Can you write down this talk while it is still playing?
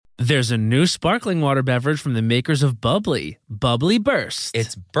There's a new sparkling water beverage from the makers of Bubbly, Bubbly Burst.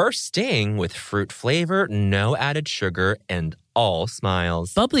 It's bursting with fruit flavor, no added sugar, and all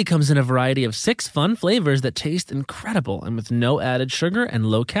smiles. Bubbly comes in a variety of 6 fun flavors that taste incredible. And with no added sugar and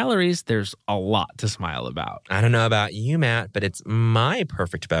low calories, there's a lot to smile about. I don't know about you, Matt, but it's my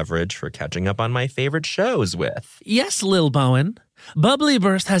perfect beverage for catching up on my favorite shows with. Yes, Lil Bowen. Bubbly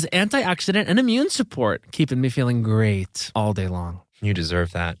Burst has antioxidant and immune support, keeping me feeling great all day long. You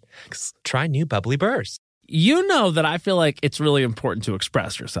deserve that. Try new Bubbly Burst. You know that I feel like it's really important to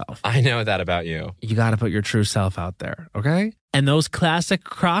express yourself. I know that about you. You got to put your true self out there, okay? And those classic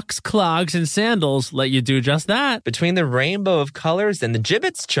Crocs, clogs, and sandals let you do just that. Between the rainbow of colors and the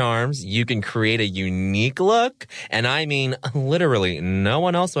Jibbitz charms, you can create a unique look. And I mean, literally, no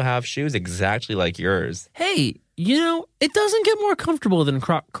one else will have shoes exactly like yours. Hey, you know, it doesn't get more comfortable than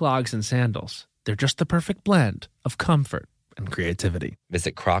Croc clogs and sandals. They're just the perfect blend of comfort and creativity.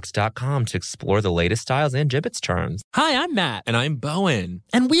 Visit crocs.com to explore the latest styles and Jibbitz charms. Hi, I'm Matt. And I'm Bowen.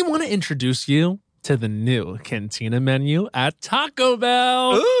 And we want to introduce you to the new Cantina menu at Taco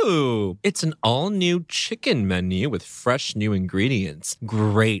Bell. Ooh, it's an all-new chicken menu with fresh new ingredients.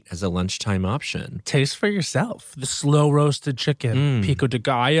 Great as a lunchtime option. Taste for yourself. The slow-roasted chicken, pico de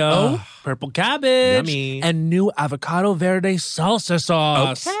gallo, purple cabbage, Yummy. and new avocado verde salsa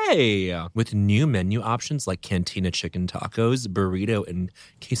sauce. Okay. With new menu options like Cantina chicken tacos, burrito, and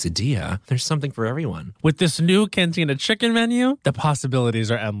quesadilla, there's something for everyone. With this new Cantina chicken menu, the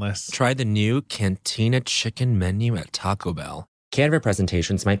possibilities are endless. Try the new Cantina chicken menu at Taco Bell. Canva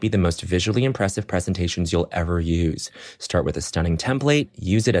presentations might be the most visually impressive presentations you'll ever use. Start with a stunning template,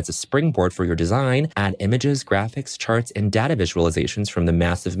 use it as a springboard for your design, add images, graphics, charts, and data visualizations from the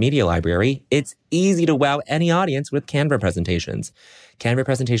massive media library. It's easy to wow any audience with Canva presentations. Canva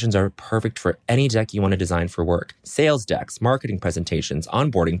presentations are perfect for any deck you want to design for work. Sales decks, marketing presentations,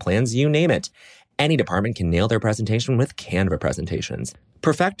 onboarding plans, you name it. Any department can nail their presentation with Canva presentations.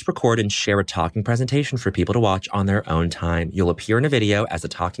 Perfect, record, and share a talking presentation for people to watch on their own time. You'll appear in a video as a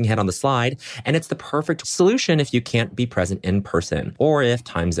talking head on the slide, and it's the perfect solution if you can't be present in person or if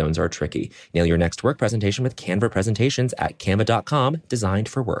time zones are tricky. Nail your next work presentation with Canva presentations at canva.com, designed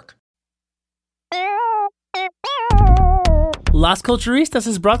for work. Las Culturistas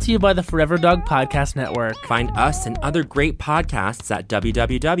is brought to you by the Forever Dog Podcast Network. Find us and other great podcasts at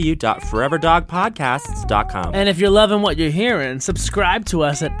www.foreverdogpodcasts.com. And if you're loving what you're hearing, subscribe to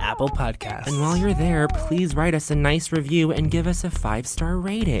us at Apple Podcasts. And while you're there, please write us a nice review and give us a 5-star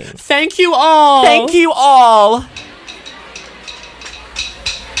rating. Thank you all! Thank you all!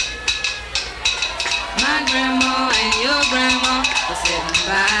 My grandma and your grandma were sitting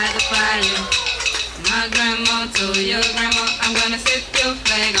by the fire. My grandma told your grandma, I'm gonna set your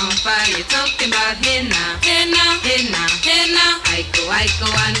flag on fire. You're talking about hey now, hey now, hey now, hey now. Aiko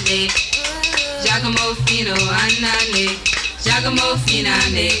ande, Giacomo fino anane, Giacomo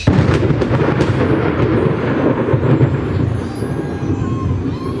finane.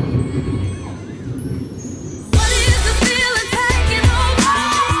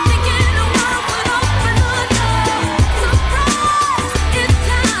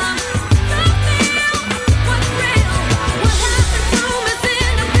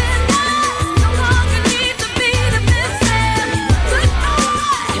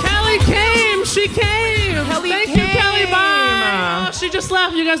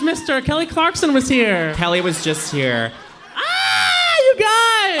 Left. You guys missed her. Kelly Clarkson was here. Kelly was just here. You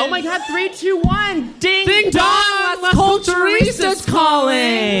guys! Oh my God, 3, 2, 1. Ding, Ding dong! Las Culturistas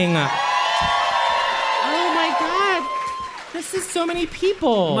calling. Oh my God. This is so many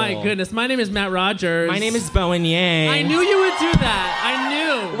people. My goodness. My name is Matt Rogers. My name is Bowen Yang. I knew you would do that. I knew.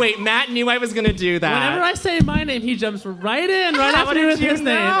 Wait, Matt knew I was going to do that. Whenever I say my name, he jumps right in, right How after did with you his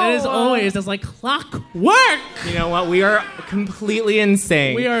name. know? It is always, it's like clockwork. You know what? We are completely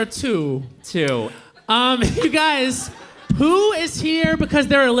insane. We are two. Two. You guys, who is here because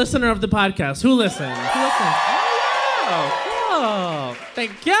they're a listener of the podcast? Who listens? Oh, cool.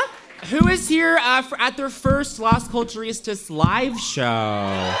 Thank you. Who is here at their first Las Culturistas live show?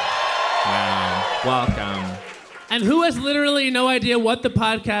 Wow. Welcome. And who has literally no idea what the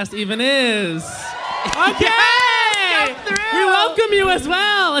podcast even is? Okay! We welcome you as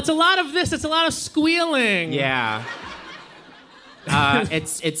well. It's a lot of this. It's a lot of squealing. Yeah.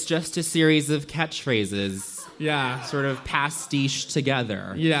 It's just a series of catchphrases. Yeah. Sort of pastiche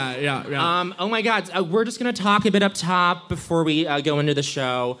together. Yeah. Oh my God. We're just going to talk a bit up top before we go into the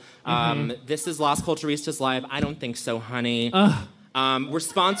show. This is Las Culturistas Live. I don't think so, honey. We're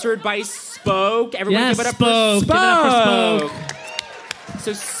sponsored by Spoke. Everyone Yes, give it up Spoke. for Give it up for Spoke.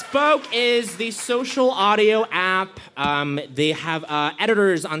 So Spoke is the social audio app. They have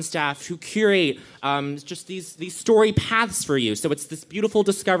editors on staff who curate just these story paths for you. So it's this beautiful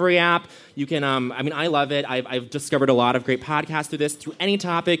discovery app. You can, I love it. I've discovered a lot of great podcasts through this, through any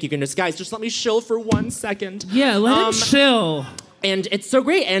topic. You can just, guys, just let me chill for 1 second. Yeah, let him chill. And it's so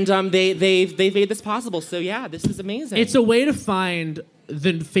great. And they've made this possible. So yeah, this is amazing. It's a way to find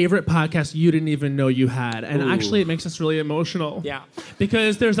the favorite podcast you didn't even know you had. And actually, it makes us really emotional. Yeah.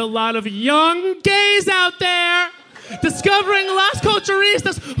 Because there's a lot of young gays out there discovering Las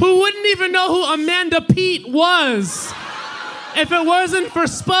Culturistas who wouldn't even know who Amanda Peet was if it wasn't for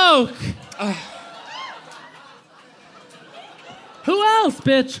Spoke. Who else,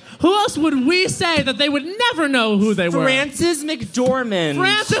 bitch? Who else would we say that they would never know who they were? Frances McDormand.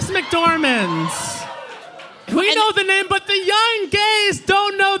 Frances McDormand. We know the name, but the young gays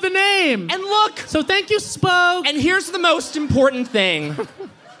don't know the name. And look. So thank you, Spoke. And here's the most important thing.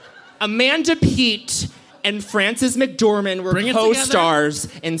 Amanda Peet and Frances McDormand were co-stars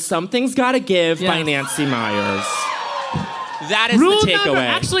in Something's Gotta Give by Nancy Myers. That is the takeaway.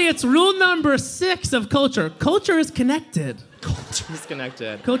 Actually, it's rule number 6 of culture. Culture is connected. Culture's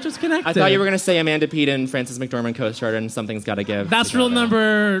connected. Culture's connected. I thought you were going to say Amanda Peet and Frances McDormand co-starred in Something's Gotta Give. That's together. rule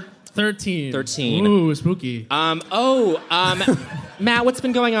number 13. 13. Ooh, spooky. Matt, what's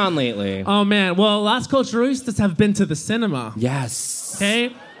been going on lately? Oh, man. Well, Las Culturistas have been to the cinema. Yes.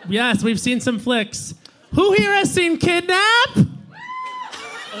 Okay? Yes, we've seen some flicks. Who here has seen Kidnap?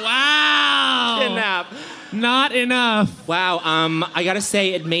 Wow. Kidnap. Not enough. Wow, I gotta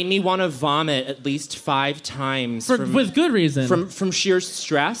say, it made me want to vomit at least 5 times. With good reason. From sheer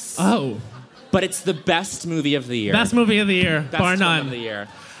stress. Oh. But it's the best movie of the year. Best movie of the year, bar none. Of the year.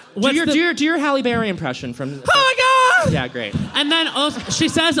 Do your Halle Berry impression from... Oh my God! Yeah, great. And then also, she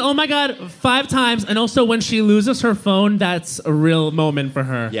says, oh my God, 5 times. And also when she loses her phone, that's a real moment for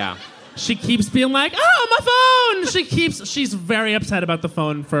her. Yeah. She keeps being like, oh, my phone! She's very upset about the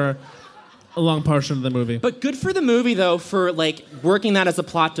phone for a long portion of the movie. But good for the movie, though, for, like, working that in as a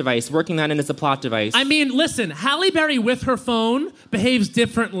plot device. I mean, listen, Halle Berry with her phone behaves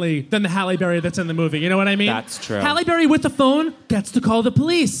differently than the Halle Berry that's in the movie. You know what I mean? That's true. Halle Berry with the phone gets to call the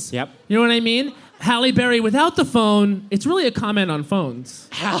police. Yep. You know what I mean? Halle Berry without the phone, it's really a comment on phones.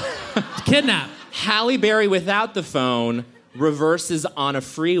 Kidnap. Halle Berry without the phone reverses on a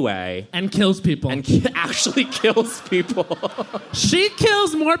freeway. And kills people. And actually kills people. She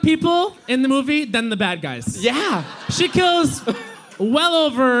kills more people in the movie than the bad guys. Yeah. She kills well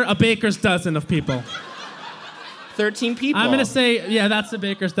over a baker's dozen of people. 13 people. I'm going to say, yeah, that's the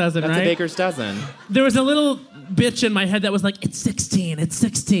baker's dozen, That's right? a baker's dozen. There was a little bitch in my head that was like, it's 16, it's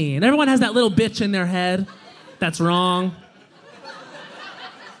 16. Everyone has that little bitch in their head. That's wrong.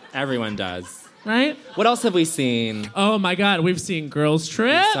 Everyone does. Right? What else have we seen? Oh my God, we've seen Girls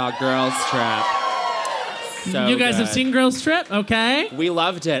Trip. We saw Girls Trip. So you guys good. have seen Girls Trip? Okay. We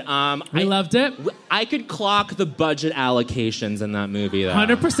loved it. We loved it. I could clock the budget allocations in that movie, though.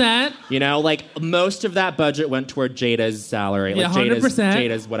 100%. You know, like, most of that budget went toward Jada's salary. Yeah, like 100%.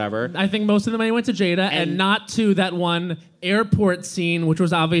 Jada's whatever. I think most of the money went to Jada and not to that one airport scene, which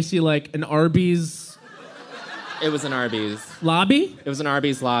was obviously like an Arby's... It was an Arby's. Lobby? It was an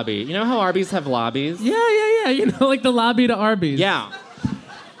Arby's lobby. You know how Arby's have lobbies? Yeah. You know, like the lobby to Arby's. Yeah.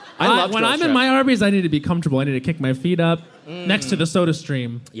 I love when Girls I'm Trip. in my Arby's, I need to be comfortable. I need to kick my feet up next to the soda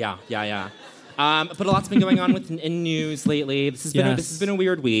stream. Yeah. But a lot's been going on in news lately. This has been a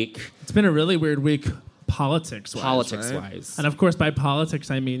weird week. It's been a really weird week, politics-wise. Politics-wise. And of course, by politics,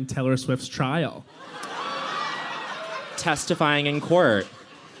 I mean Taylor Swift's trial. Testifying in court.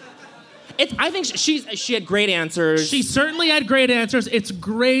 I think she had great answers. She certainly had great answers. It's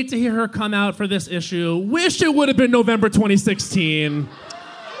great to hear her come out for this issue. Wish it would have been November 2016.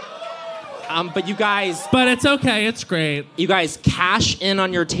 But you guys... But it's okay. It's great. You guys, cash in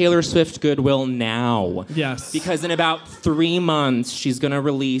on your Taylor Swift goodwill now. Yes. Because in about 3 months, she's going to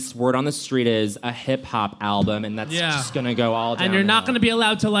release, word on the street is, a hip-hop album, and that's just going to go all down. And you're not going to be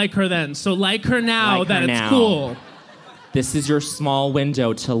allowed to like her then. So like her now that it's cool. This is your small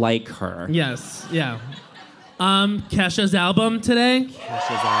window to like her. Yes, yeah. Kesha's album today.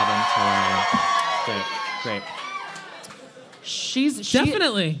 Great.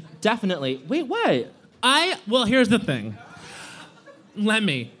 Definitely. Wait, what? Well, here's the thing.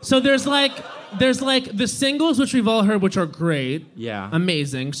 So there's like the singles, which we've all heard, which are great. Yeah.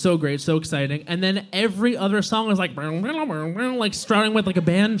 Amazing. So great. So exciting. And then every other song is like starting with like a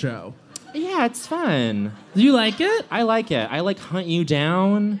banjo. Yeah, it's fun. Do you like it? I like it. I like Hunt You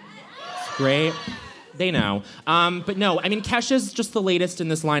Down. It's great. They know. But no, I mean, Kesha's just the latest in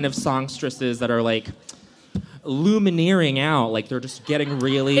this line of songstresses that are like lumineering out. Like they're just getting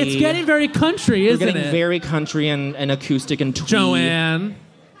really. It's getting very country, They're isn't getting it? very country and acoustic and twee. Joanne.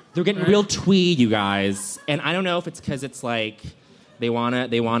 They're getting real twee, you guys. And I don't know if it's because it's like they wanna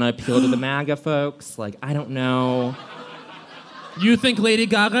appeal to the MAGA folks. Like I don't know. You think Lady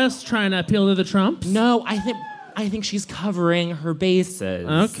Gaga's trying to appeal to the Trumps? No, I think she's covering her bases.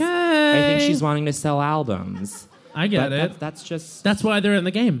 Okay. I think she's wanting to sell albums. I get it. That's just That's why they're in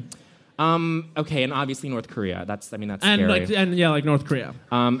the game. okay, and obviously North Korea. That's And scary. like North Korea.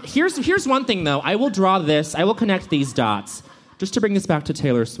 Here's one thing though. I will draw this. I will connect these dots just to bring this back to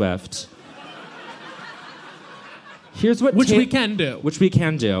Taylor Swift. Here's what Which we can do. Which we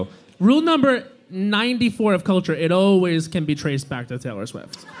can do. Rule number 94 of culture, it always can be traced back to Taylor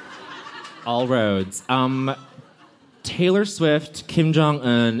Swift. All roads. Taylor Swift, Kim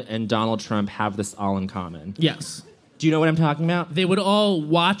Jong-un, and Donald Trump have this all in common. Yes. Do you know what I'm talking about? They would all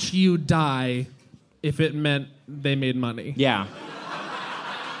watch you die if it meant they made money. Yeah.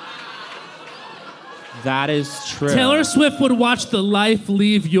 That is true. Taylor Swift would watch the life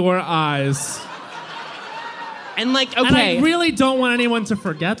leave your eyes. And like, And okay, I really don't want anyone to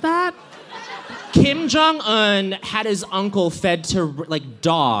forget that. Kim Jong-un had his uncle fed to like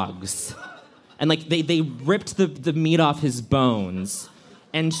dogs. And like they ripped the meat off his bones.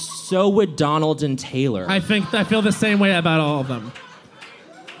 And so would Donald and Taylor. I feel the same way about all of them.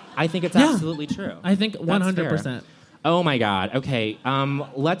 I think it's Yeah. absolutely true. I think That's 100%. fair. Oh my God. Okay.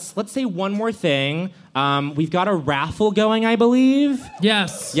 Let's say one more thing. We've got a raffle going, I believe.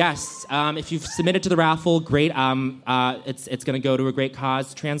 Yes. Yes. If you've submitted to the raffle, great. It's going to go to a great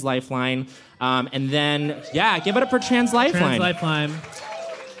cause, Trans Lifeline. And then, yeah, give it up for Trans Lifeline. Trans Lifeline.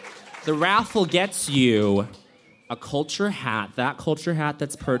 The raffle gets you a culture hat. That culture hat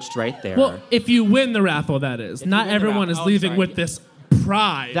that's perched right there. Well, if you win the raffle, that is. If you Not win the everyone raffle- is oh, leaving sorry. with this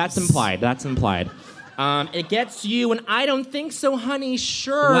prize. That's implied. That's implied. It gets you an I Don't Think So Honey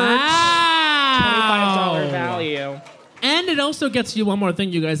shirt. Wow. $25 value. And it also gets you one more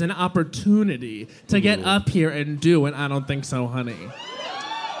thing, you guys, an opportunity to get up here and do an I Don't Think So Honey.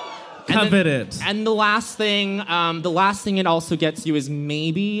 Coveted. And the last thing it also gets you is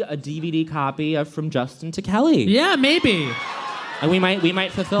maybe a DVD copy of From Justin to Kelly. Yeah, maybe. And we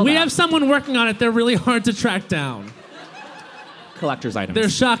might fulfill We that. have someone working on it. They're really hard to track down. collector's items. They're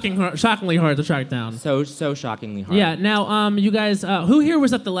shockingly hard to track down. so shockingly hard. Yeah, now, you guys, who here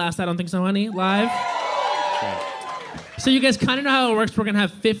was at the last I Don't Think So Honey live? So you guys kind of know how it works. We're going to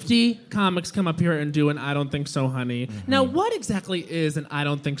have 50 comics come up here and do an I Don't Think So Honey. Now, what exactly is an I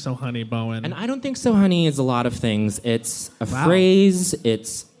Don't Think So Honey, Bowen? And I Don't Think So Honey is a lot of things. It's a Wow. phrase,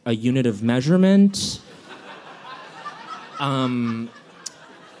 it's a unit of measurement.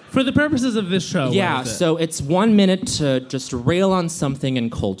 For the purposes of this show, Yeah, what is it? so it's 1 minute to just rail on something in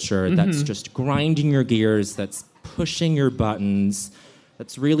culture that's just grinding your gears, that's pushing your buttons,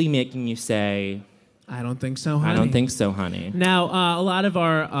 that's really making you say, I don't think so, honey. I don't think so, honey. Now, a lot of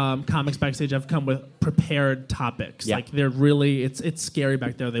our comics backstage have come with prepared topics. Yeah. Like they're really, it's scary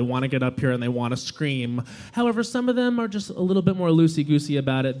back there. They want to get up here and they want to scream. However, some of them are just a little bit more loosey-goosey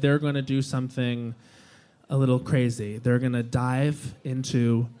about it. They're going to do something a little crazy. They're going to dive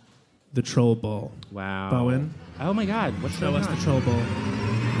into the Troll Bowl. Wow. Bowen, Oh my God, what's show going us on? the Troll Bowl.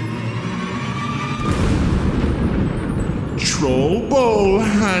 Troll Bowl,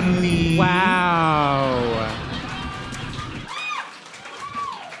 honey. Wow.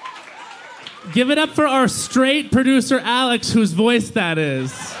 Give it up for our straight producer, Alex, whose voice that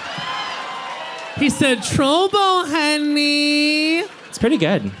is. He said, Troll Bowl, honey. It's pretty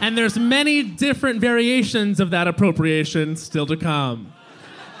good. And there's many different variations of that appropriation still to come.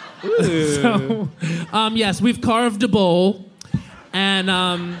 So, yes, we've carved a bowl, and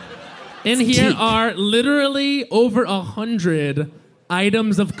in here deep. are literally over 100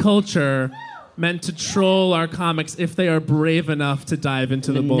 items of culture meant to troll our comics if they are brave enough to dive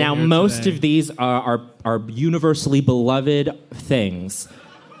into the bowl. Now, here most today. of these are universally beloved things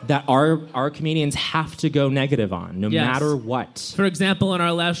that our comedians have to go negative on, no Yes. matter what. For example, on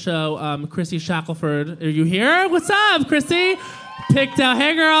our last show, Chrissy Shackelford, are you here? What's up, Chrissy? Picked out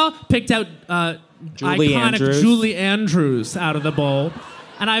Julie iconic Andrews. Julie Andrews out of the bowl.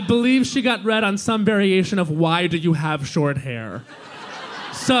 And I believe she got read on some variation of Why Do You Have Short Hair?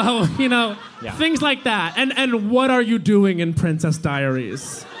 So, Yeah. things like that. And what are you doing in Princess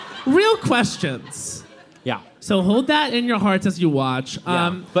Diaries? Real questions. Yeah. So hold that in your hearts as you watch.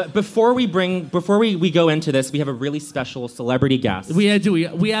 But before we go into this, we have a really special celebrity guest. We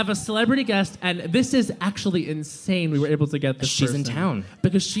have a celebrity guest, and this is actually insane. We were able to get this. She's in person. town.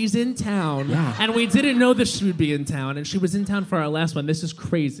 Because she's in town. Yeah. And we didn't know that she would be in town, and she was in town for our last one. This is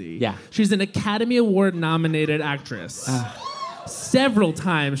crazy. Yeah. She's an Academy Award nominated actress. Several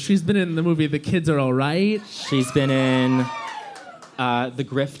times. She's been in the movie The Kids Are All Right. She's been in The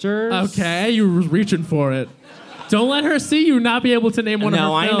Grifters. Okay, you were reaching for it. Don't let her see you not be able to name one of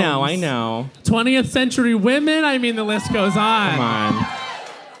her films. No, I know. 20th Century Women. I mean, the list goes on. Come on.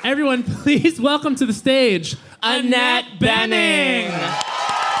 Everyone, please welcome to the stage Annette Bening.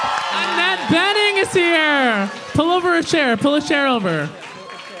 Annette Bening is here. Pull over a chair. Pull a chair over.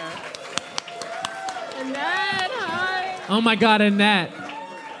 Annette, hi. Oh my God, Annette.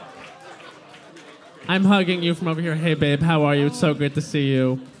 I'm hugging you from over here. Hey, babe, how are you? It's so good to see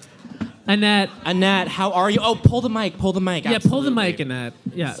you. Annette, how are you? Oh, pull the mic. Yeah, pull the mic, Annette.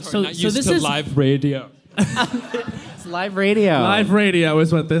 Yeah. So this is live radio. It's live radio. Live radio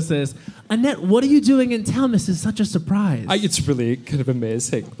is what this is. Annette, what are you doing in town? This is such a surprise. It's really kind of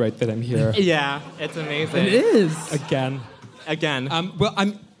amazing, right, that I'm here Yeah, it's amazing. It is. again. Well,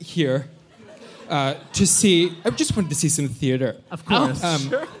 I'm here to see. I just wanted to see some theater, Of course.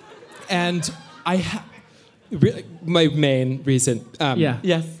 sure. and my main reason. Yeah.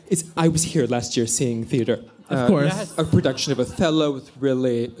 is I was here last year seeing theater. Of course. Yes. A production of Othello with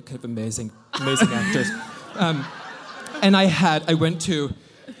really kind of amazing actors. And I went to,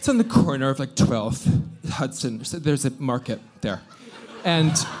 it's on the corner of like 12th Hudson. So there's a market there.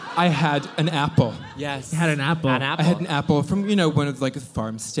 And I had an apple. Yes. You had an apple. I had an apple from, one of like a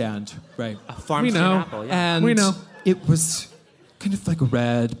farm stand, right? A farm We stand know. apple. Yeah. And We know. it was kind of like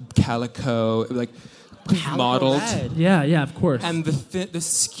red calico, like Calico mottled. red. Yeah, of course. And the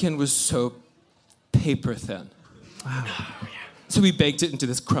skin was so paper thin. Wow. So we baked it into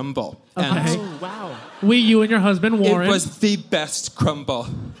this crumble. Okay. And Oh, wow. You and your husband, Warren. it was the best crumble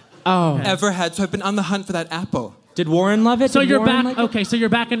ever had. So I've been on the hunt for that apple. Did Warren love it? So Did you're Warren back. like it? Okay, so you're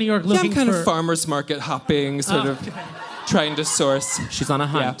back in New York Yeah, looking I'm kind for. of farmer's market hopping, sort of trying to source She's on a the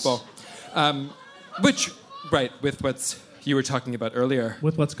hunt. apple. Which, right, with what you were talking about earlier,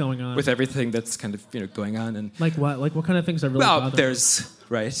 with what's going on. with everything that's kind of going on, and like what? Like what kind of things are really well, bothering there's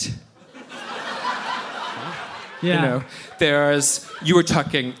right. you? Yeah. You were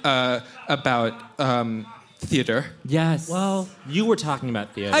talking about theater. Yes. Well, you were talking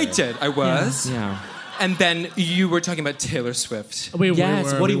about theater. I did. I was. Yeah. And then you were talking about Taylor Swift.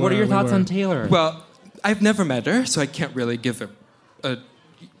 Yes. What are your thoughts on Taylor? Well, I've never met her, so I can't really give a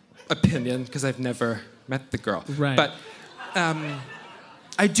opinion because I've never met the girl. Right. But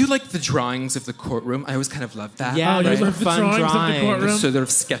I do like the drawings of the courtroom. I always kind of love that. Yeah, you those are love the fun drawings of the drawings. courtroom? Sort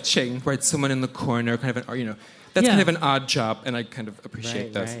of sketching, where it's someone in the corner, kind of that's Yeah. kind of an odd job, and I kind of appreciate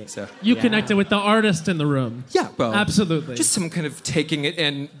Right, those. right. So. You Yeah. connected with the artist in the room. Yeah, well, Absolutely. Just some kind of taking it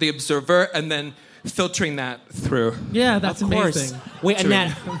in, the observer, and then filtering that through. Yeah, that's Of course. amazing. Wait,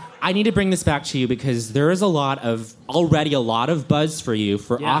 Annette, I need to bring this back to you because there is already a lot of buzz for you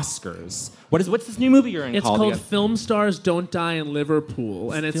for Yeah. Oscars. What's this new movie you're in It's called? called again? Film Stars Don't Die in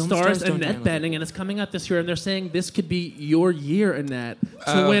Liverpool, and it Film stars Stars Don't Die in Annette Bening, and it's coming out this year. And they're saying this could be your year, Annette,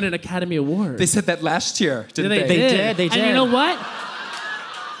 to win an Academy Award. They said that last year, didn't they, they? did. They And did. you know what?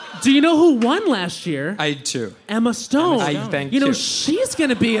 Do you know who won last year? I do. Emma Stone. Thank you know, you. she's going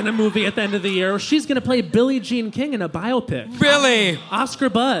to be in a movie at the end of the year. She's going to play Billie Jean King in a biopic. Really? Oscar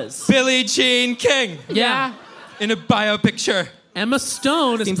buzz. Billie Jean King Yeah. in a biopicture. Emma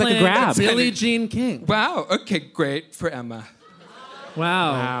Stone is Seems like a playing grab. Billie Jean King. Wow. Okay, great for Emma.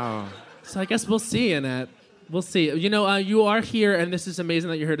 Wow. Wow. So I guess we'll see, Annette. We'll see. You know, you are here, and this is amazing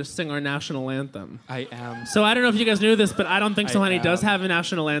that you're here to sing our national anthem. I am. So I don't know if you guys knew this, but I don't think So I Honey am. does have a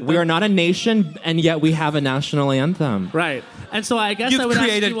national anthem. We are not a nation, and yet we have a national anthem. Right. And so I guess I You've would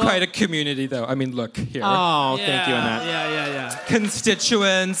created ask you all, quite a community, though. I mean, look here. Oh, Yeah, thank you, Annette. Yeah.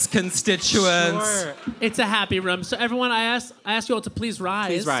 Constituents. Sure. It's a happy room. So everyone, I ask you all to please rise.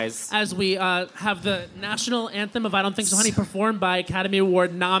 Please rise. As we have the national anthem of I Don't Think So Honey performed by Academy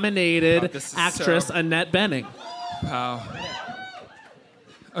Award nominated Oh, this is actress so- Annette Bening. Wow.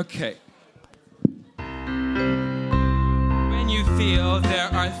 Okay. When you feel there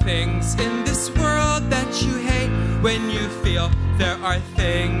are things in this world that you hate, when you feel there are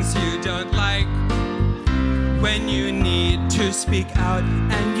things you don't like, when you need to speak out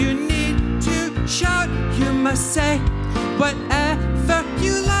and you need to shout, you must say whatever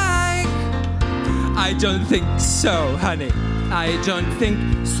you like. I don't think so, honey. I don't think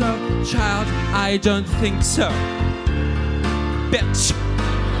so, child. I don't think so. Bitch.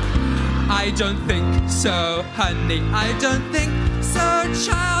 I don't think so, honey. I don't think so,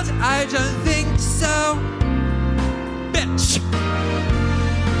 child. I don't think so. Bitch.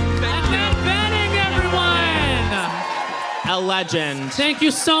 Annette Bening, everyone! A legend. Thank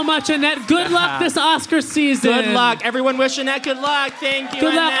you so much, Annette. Good luck this Oscar season. Good luck. Everyone wish Annette good luck. Thank you,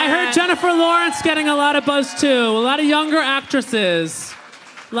 Good luck. Annette. I heard Jennifer Lawrence getting a lot of buzz, too. A lot of younger actresses.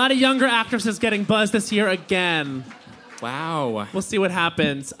 A lot of younger actresses getting buzz this year again. Wow. We'll see what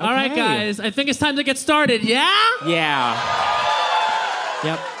happens. All right, Okay. guys. I think it's time to get started. Yeah? Yeah.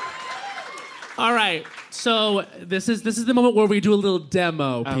 Yep. All right. So this is the moment where we do a little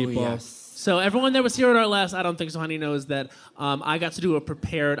demo, people. yes. So everyone that was here at our last I Don't Think So Honey knows that I got to do a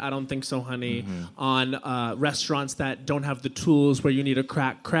prepared I Don't Think So Honey on restaurants that don't have the tools where you need to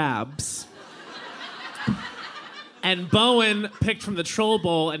crack crabs. And Bowen picked from the Troll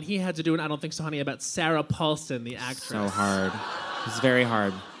Bowl, and he had to do an I Don't Think So Honey about Sarah Paulson, the actress. So hard. It's very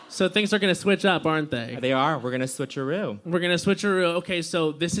hard. So things are going to switch up, aren't they? They are. We're going to switcheroo. We're going to switcheroo. Okay,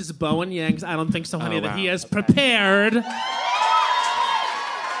 so this is Bowen Yang's I Don't Think So Honey that wow. he has prepared.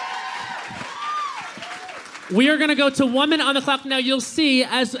 We are going to go to 1 minute on the clock. Now, you'll see,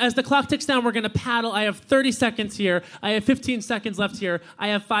 as the clock ticks down, we're going to paddle. I have 30 seconds here. I have 15 seconds left here. I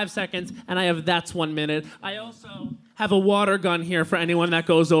have 5 seconds, and I have that's 1 minute. I also have a water gun here for anyone that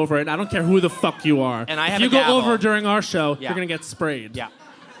goes over it. I don't care who the fuck you are. And I have if you a gavel. go over during our show, Yeah. you're going to get sprayed. Yeah.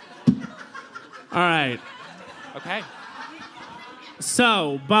 All right. Okay.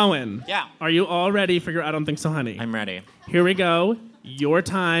 So, Bowen. Yeah. Are you all ready for your I Don't Think So Honey? I'm ready. Here we go. Your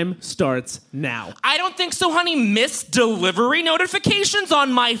time starts now. I don't think so, honey. Missed delivery notifications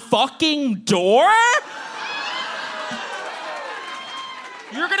on my fucking door?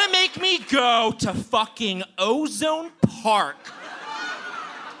 You're gonna make me go to fucking Ozone Park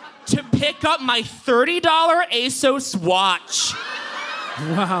to pick up my $30 ASOS watch.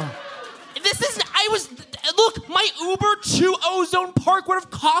 Wow. Look, my Uber to Ozone Park would have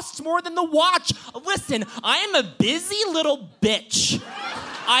cost more than the watch. Listen, I am a busy little bitch.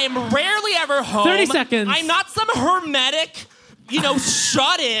 I am rarely ever home. 30 seconds. I'm not some hermetic,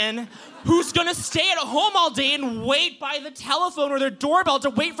 shut in who's gonna stay at home all day and wait by the telephone or their doorbell to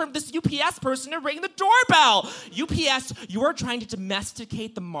wait for this UPS person to ring the doorbell. UPS, you are trying to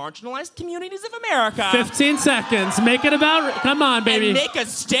domesticate the marginalized communities of America. 15 seconds. Make it about... Come on, baby. And make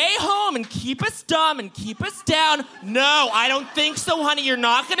us stay home and keep us dumb and keep us down. No, I don't think so, honey. You're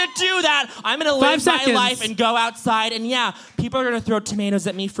not going to do that. I'm going to 5 live seconds. my life and go outside. And yeah, people are going to throw tomatoes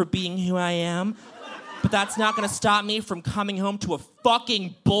at me for being who I am. But that's not going to stop me from coming home to a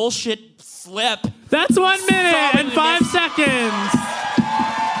fucking bullshit slip. That's 1 minute Sorry and to 5 miss- seconds.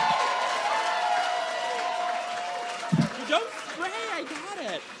 Don't spray. I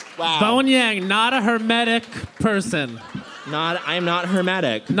got it. Wow. Bowen Yang, not a hermetic person. I am not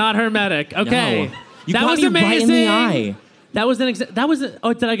hermetic. Not hermetic. Okay. No. You that got was me amazing. right in the eye. That was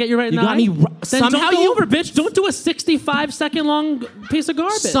oh, did I get you right in the got eye? me Then somehow don't go you- over, bitch. Don't do a 65-second long piece of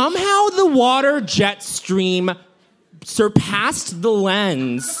garbage. Somehow the water jet stream surpassed the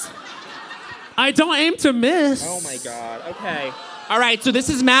lens. I don't aim to miss. Oh my god. Okay. All right, so this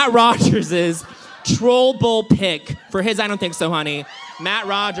is Matt Rogers' Troll Bowl pick for his I Don't Think So, honey. Matt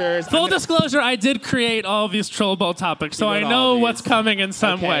Rogers. Full disclosure, I did create all of these Troll Bowl topics, so You I wrote know all these. what's coming in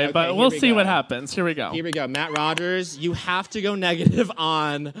some Okay, way, okay, but here we'll we see go. what happens. Here we go. Here we go. Matt Rogers, you have to go negative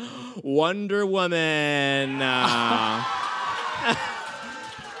on Wonder Woman.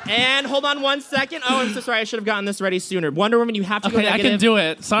 And hold on 1 second. Oh, I'm so sorry. I should have gotten this ready sooner. Wonder Woman, you have to go Okay, I negative. can do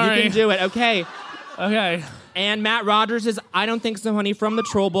it. Sorry. You can do it. Okay. Okay. And Matt Rogers is I Don't Think So, honey, from the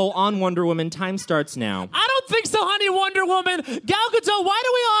Troll Bowl on Wonder Woman. Time starts now. I don't think so, honey, Wonder Woman. Gal Gadot, why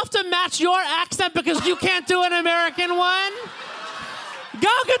do we all have to match your accent because you can't do an American one?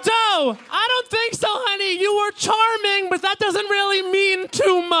 Gal Gadot, I don't think so, honey. You were charming, but that doesn't really mean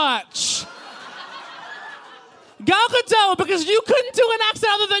too much. Gal Gadot, because you couldn't do an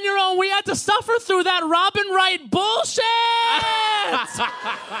accent other than your own, we had to suffer through that Robin Wright bullshit.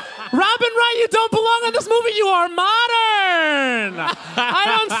 Robin Wright, you don't belong in this movie. You are modern. I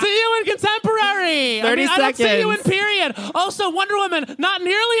don't see you in contemporary. 30 I don't see you in seconds. period. Also, Wonder Woman, not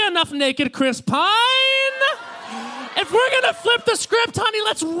nearly enough naked Chris Pine. If we're going to flip the script, honey,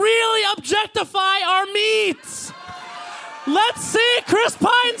 let's really objectify our meat. Let's see Chris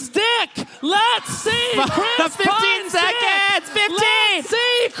Pine's dick. Let's see Chris 15 Pine's seconds. dick. 15. Let's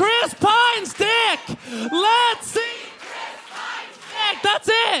see Chris Pine's dick. Let's see Chris Pine's dick. That's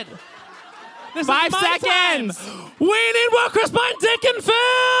it. This is 5 my seconds. time. We need more Chris Pine dick in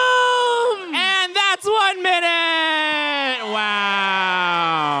film. And that's 1 minute.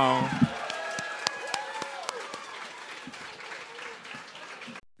 Wow.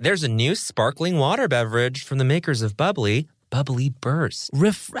 There's a new sparkling water beverage from the makers of Bubbly, Bubbly Burst.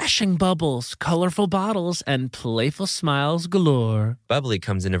 Refreshing bubbles, colorful bottles, and playful smiles galore. Bubbly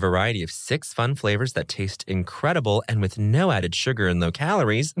comes in a variety of 6 fun flavors that taste incredible, and with no added sugar and low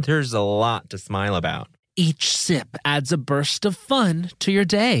calories, there's a lot to smile about. Each sip adds a burst of fun to your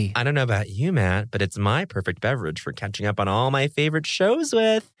day. I don't know about you, Matt, but it's my perfect beverage for catching up on all my favorite shows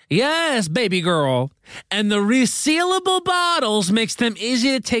with. Yes, baby girl. And the resealable bottles makes them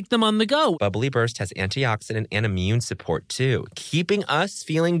easy to take them on the go. Bubbly Burst has antioxidant and immune support too, keeping us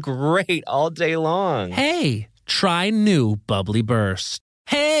feeling great all day long. Hey, try new Bubbly Burst.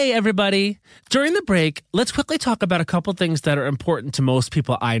 Hey, everybody. During the break, let's quickly talk about a couple things that are important to most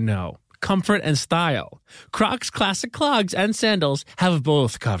people I know. Comfort and style. Crocs Classic Clogs and Sandals have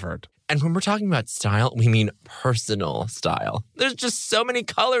both covered. And when we're talking about style, we mean personal style. There's just so many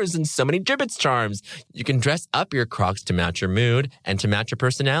colors and so many Jibbitz charms. You can dress up your Crocs to match your mood and to match your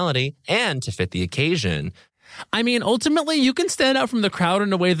personality and to fit the occasion. I mean, ultimately, you can stand out from the crowd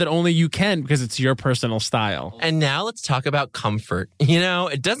in a way that only you can because it's your personal style. And now let's talk about comfort. You know,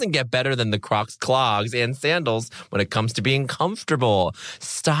 it doesn't get better than the Crocs clogs and sandals when it comes to being comfortable.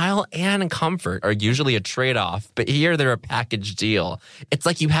 Style and comfort are usually a trade-off, but here they're a package deal. It's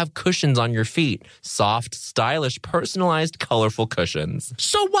like you have cushions on your feet. Soft, stylish, personalized, colorful cushions.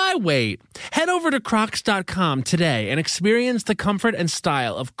 So why wait? Head over to Crocs.com today and experience the comfort and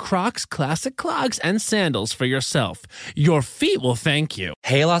style of Crocs Classic Clogs and Sandals for yourself. Your feet will thank you.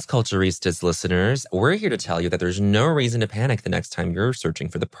 Hey, Las Culturistas listeners, we're here to tell you that there's no reason to panic the next time you're searching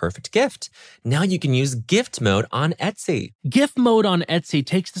for the perfect gift. Now you can use gift mode on Etsy. Gift mode on Etsy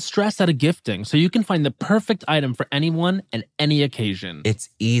takes the stress out of gifting so you can find the perfect item for anyone and any occasion. It's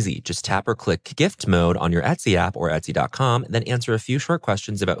easy. Just tap or click gift mode on your Etsy app or Etsy.com, then answer a few short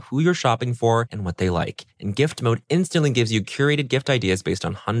questions about who you're shopping for and what they like. And gift mode instantly gives you curated gift ideas based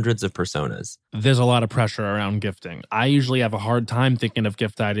on hundreds of personas. There's a lot of pressure around gifting. I usually have a hard time thinking of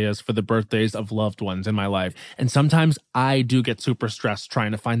gift ideas for the birthdays of loved ones in my life. And sometimes I do get super stressed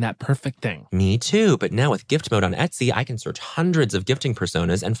trying to find that perfect thing. Me too, but now with gift mode on Etsy, I can search hundreds of gifting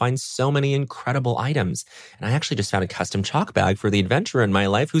personas and find so many incredible items. And I actually just found a custom chalk bag for the adventurer in my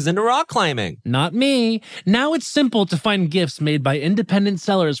life who's into rock climbing. Not me. Now it's simple to find gifts made by independent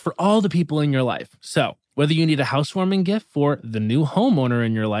sellers for all the people in your life. So, whether you need a housewarming gift for the new homeowner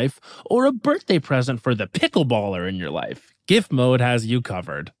in your life or a birthday present for the pickleballer in your life, Gift Mode has you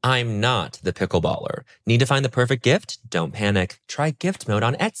covered. I'm not the pickleballer. Need to find the perfect gift? Don't panic. Try Gift Mode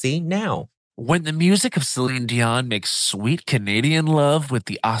on Etsy now. When the music of Celine Dion makes sweet Canadian love with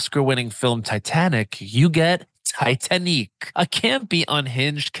the Oscar-winning film Titanic, you get Titanic, a campy,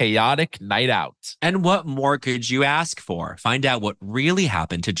 unhinged, chaotic night out. And what more could you ask for? Find out what really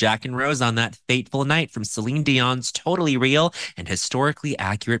happened to Jack and Rose on that fateful night from Celine Dion's totally real and historically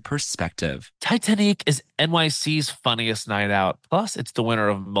accurate perspective. Titanic is NYC's funniest night out. Plus, it's the winner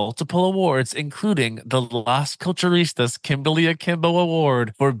of multiple awards, including the Las Culturistas Kimberly Akimbo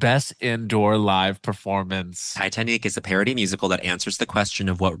Award for Best Indoor Live Performance. Titanic is a parody musical that answers the question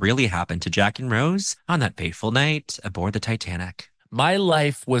of what really happened to Jack and Rose on that fateful night aboard the Titanic. My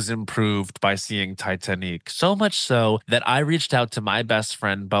life was improved by seeing Titanic, so much so that I reached out to my best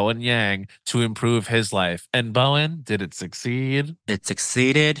friend, Bowen Yang, to improve his life. And Bowen, did it succeed? It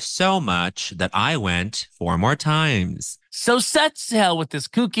succeeded so much that I went 4 more times. So set sail with this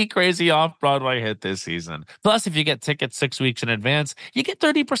kooky, crazy off-Broadway hit this season. Plus, if you get tickets 6 weeks in advance, you get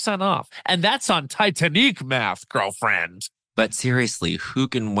 30% off. And that's on Titanic math, girlfriend. But seriously, who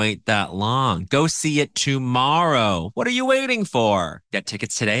can wait that long? Go see it tomorrow. What are you waiting for? Get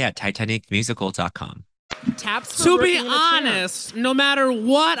tickets today at TitanicMusical.com. Taps for To be working in the chair. honest, no matter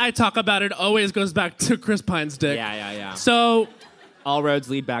what I talk about, it always goes back to Chris Pine's dick. Yeah. So, All roads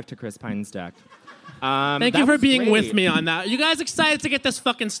lead back to Chris Pine's deck. thank you for being with me on that. You guys excited to get this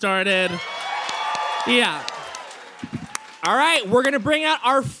fucking started? Yeah. All right, we're going to bring out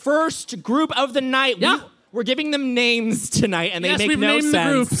our first group of the night. Yeah. We're giving them names tonight, and they Yes, make we've no named the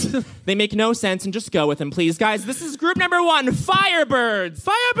sense. groups. They make no sense, and just go with them, please. Guys, this is group number 1, Firebirds.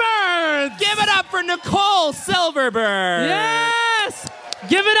 Firebirds! Give it up for Nicole Silverberg. Yes!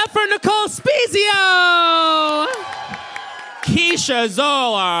 Give it up for Nicole Spezio! Keisha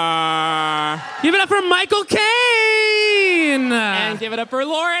Zola. Give it up for Michael Caine! And give it up for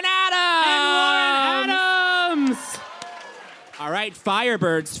Lauren Adams. And Lauren Adams! All right,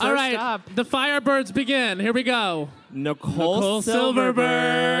 Firebirds. First All right, up, the Firebirds begin. Here we go. Nicole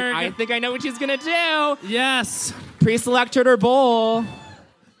Silverberg. I think I know what she's going to do. Yes. Pre-selected her bowl.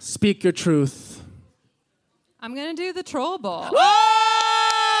 Speak your truth. I'm going to do the troll bowl.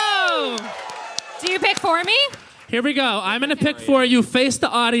 Whoa! Do you pick for me? Here we go. I'm going to pick for you. Face the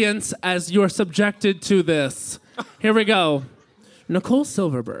audience as you're subjected to this. Here we go. Nicole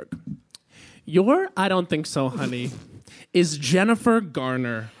Silverberg. Your I Don't Think So, Honey is Jennifer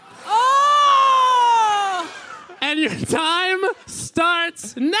Garner. Oh! And your time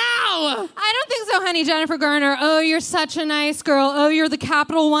starts now. I don't think so, honey, Jennifer Garner. Oh, you're such a nice girl. Oh, you're the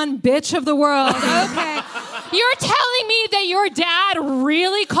Capital One bitch of the world. Okay. You're telling me that your dad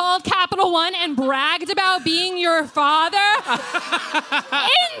really called Capital One and bragged about being your father?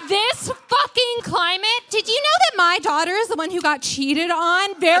 In this fucking climate? Did you know that my daughter is the one who got cheated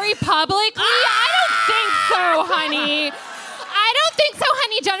on very publicly? I don't think so, honey. I don't think so,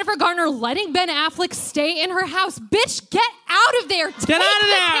 honey. Jennifer Garner letting Ben Affleck stay in her house. Bitch, get out of there. Get out of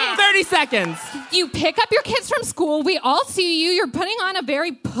there. 30 seconds. You pick up your kids from school. We all see you. You're putting on a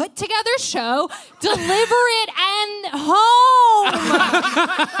very put-together show. Deliver it and home.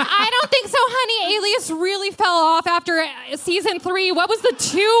 I don't think so, honey. Alias really fell off after season 3. What was the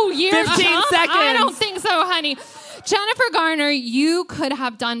 2 years? 15 seconds. I don't think so, honey. Jennifer Garner, you could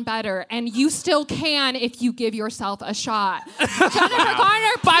have done better, and you still can if you give yourself a shot. Jennifer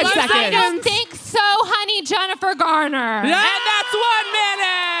Garner, 5 please, seconds. I don't think so, honey, Jennifer Garner. Yeah. And that's 1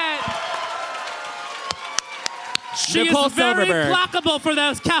 minute. She Nicole is very Silverberg. clockable for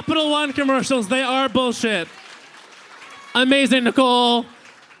those Capital One commercials. They are bullshit. Amazing, Nicole.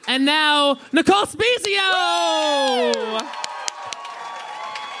 And now, Nicole Spezio.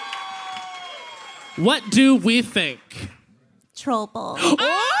 What do we think? Trouble.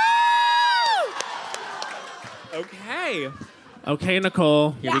 Okay. Okay,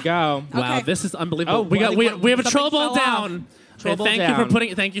 Nicole. Here we go. Wow, Okay. this is unbelievable. Oh, we have a something trouble fell down. off. Trouble thank you down. for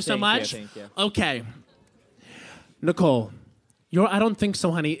putting. Thank you so much. Thank you. Okay, Nicole, your I don't think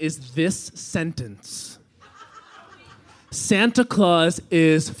so, honey, is this sentence. Santa Claus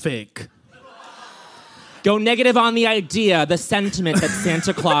is fake. Go negative on the idea, the sentiment that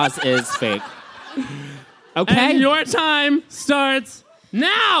Santa Claus is fake. Okay. And your time starts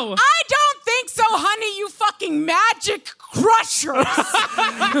now. I don't think so, honey, you fucking magic crushers.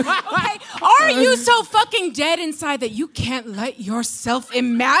 Okay? Are you so fucking dead inside that you can't let yourself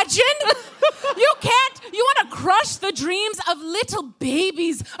imagine? You can't? You want to crush the dreams of little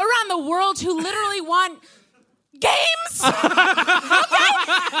babies around the world who literally want games? Okay?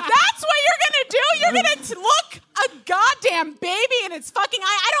 That's what you're gonna do? You're gonna look a goddamn baby in its fucking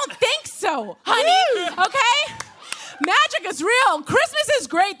eye? I don't think so, honey. Okay? Magic is real. Christmas is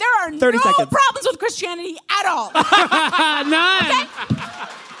great. There are 30 no seconds. problems with Christianity at all. None.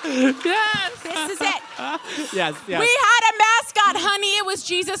 Yes. This is it. Yes. We had a mascot, honey. It was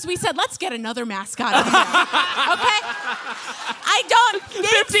Jesus. We said, let's get another mascot in here. Okay? I don't think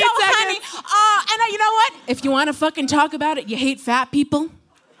 15 so, seconds. honey. And you know what? If you want to fucking talk about it, you hate fat people.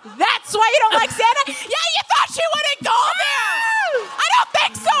 That's why you don't like Santa? Yeah, you thought she wouldn't go there. I don't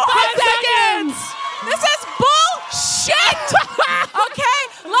think so, 5 honey. seconds. This is bullshit. Okay?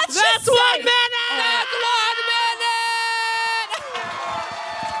 Let's That's just say, 1 minute. That's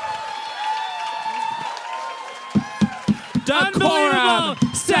 1 minute. Unbelievable.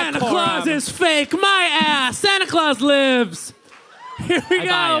 Santa Claus is fake. My ass. Santa Claus lives. Here we I buy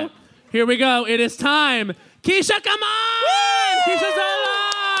go. it. Here we go. It is time. Keisha, come on. Keisha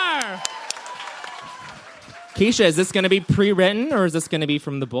Zolar. Keisha, is this going to be pre-written or is this going to be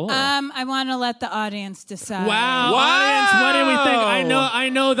from the bowl? I want to let the audience decide. Wow. Audience, what do we think? I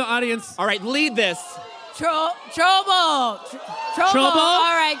know the audience. All right, lead this. Trouble. Trouble?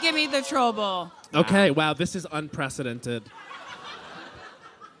 All right, give me the trouble. Okay, wow, this is unprecedented.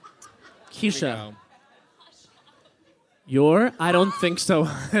 Keisha, your I don't think so,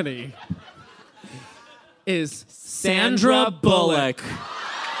 honey, is Sandra Bullock.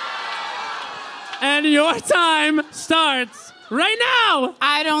 And your time starts right now.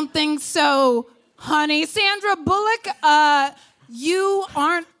 I don't think so, honey. Sandra Bullock, you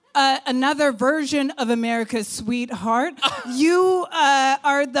aren't another version of America's sweetheart. You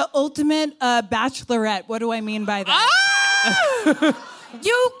are the ultimate bachelorette. What do I mean by that?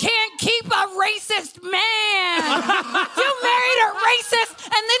 You can't keep a racist man. You married a racist,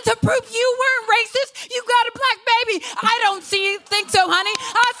 and then to prove you weren't racist, you got a black baby. I don't think so, honey.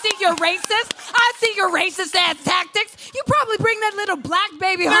 I see you're racist. I see your racist ass tactics. You probably bring that little black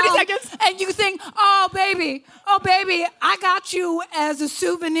baby 30 home, seconds. and you think, oh baby, I got you as a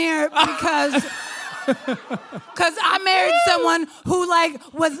souvenir because I married someone who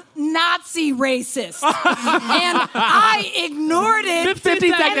was Nazi racist, and I ignored it. 50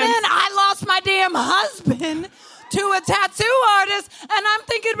 seconds. And then I lost my damn husband to a tattoo artist, and I'm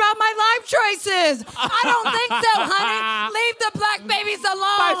thinking about my life choices. I don't think so, honey. Leave the black babies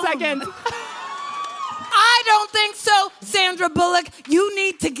alone. 5 seconds. I don't think so, Sandra Bullock. You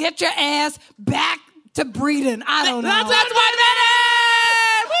need to get your ass back to breeding. I don't know. That's 1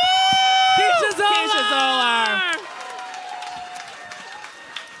 minute! Woo! Keisha Zolar!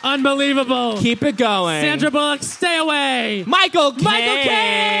 Unbelievable. Keep it going. Sandra Bullock, stay away. Michael Caine. Michael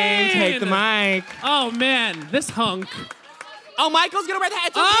Caine. Take the mic. Oh, man. This hunk. Oh, Michael's going to wear the hat.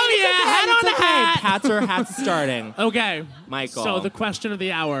 It's okay, Oh, it's yeah. okay, Hat it's on the okay. hat. Hats starting. Okay. Michael. So the question of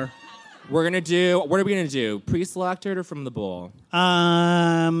the hour. We're going to do, what are we going to do? Pre-selected or from the bowl?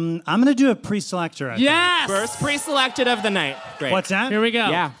 I'm going to do a pre-selector. I think. Yes. First pre-selected of the night. Great. What's that? Here we go.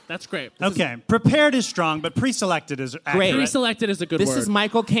 Yeah. That's great. Okay. Prepared is strong, but pre-selected is accurate. Pre-selected is a good This word. is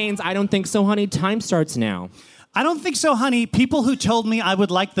Michael Caine's I Don't Think So, Honey. Time starts now. I don't think so, honey. People who told me I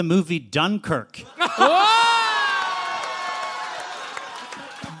would like the movie Dunkirk.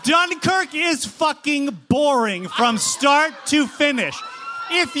 Dunkirk is fucking boring from start to finish.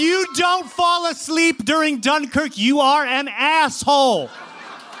 If you don't fall asleep during Dunkirk, you are an asshole.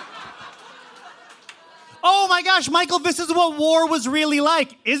 Oh my gosh, Michael, this is what war was really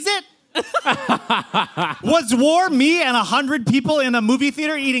like. Is it? Was war me and 100 people in a movie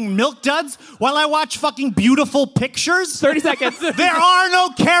theater eating Milk Duds while I watch fucking beautiful pictures? 30 seconds. There are no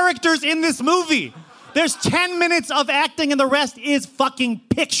characters in this movie. There's 10 minutes of acting and the rest is fucking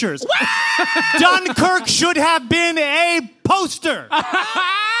pictures. Dunkirk should have been a poster.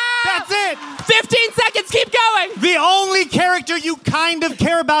 That's it. 15 seconds. Keep going. The only character you kind of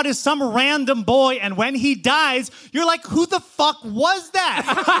care about is some random boy, and when he dies, you're like, who the fuck was that?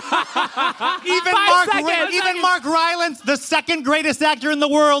 Even Mark Rylance, the second greatest actor in the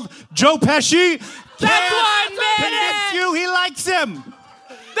world, Joe Pesci, That's 1 minute. convince you he likes him.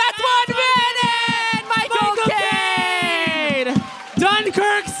 That's 1 minute. Michael Caine.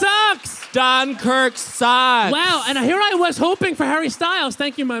 Dunkirk sucks. Dunkirk sucks. Wow, and here I was hoping for Harry Styles.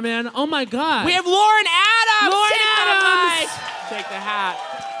 Thank you, my man. Oh my God. We have Lauren Adams. Lauren Take Adams. the mic. Take the hat.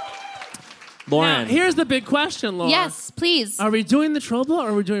 Lauren. Now, here's the big question, Lauren. Yes, please. Are we doing the troll bowl or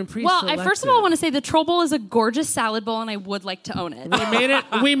are we doing pre-selected? Well, I first of all want to say the troll bowl is a gorgeous salad bowl, and I would like to own it.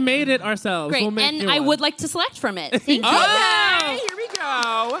 We made it ourselves. Great, We'll make and you I one. would like to select from it. Thank you. Okay, here we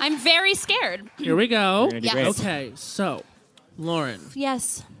go. I'm very scared. Here we go. You're gonna do Yes. great. Okay, so, Lauren,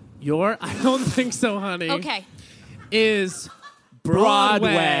 Yes. your I don't think so, honey. Okay. Is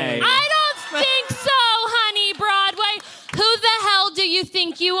Broadway. I don't think so, honey, Broadway. Who the hell do you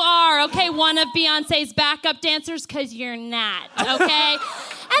think you are? Okay, one of Beyonce's backup dancers, because you're not, okay? And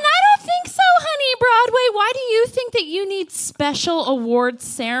I don't think so, honey, Broadway. Why do you think that you need special award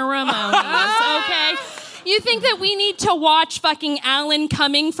ceremonies, okay? You think that we need to watch fucking Alan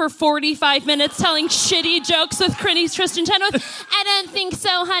Cumming for 45 minutes telling shitty jokes with Tristan Chenoweth? I don't think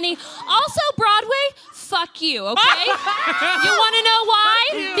so, honey. Also, Broadway, fuck you, okay? You want to know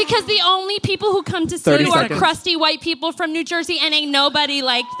why? Because the only people who come to see 30 you are seconds. crusty white people from New Jersey, and ain't nobody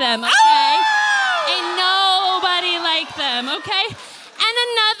like them, okay? Ain't nobody like them, okay? And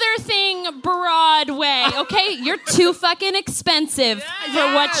another thing, Broadway, okay? You're too fucking expensive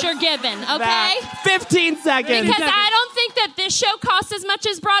for what you're given, okay? 15 seconds. Because I don't think that this show costs as much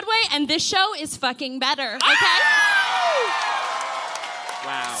as Broadway, and this show is fucking better, okay?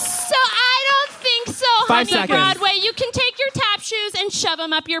 Wow. So I don't think so, 5 honey, seconds. Broadway. You can take your tap shoes and shove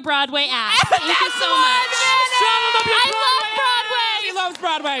them up your Broadway ass. Thank you so much. Shove 'em up your I love Broadway. She loves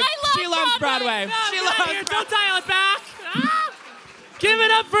Broadway. I love Broadway. She loves Broadway. Don't dial it back. Give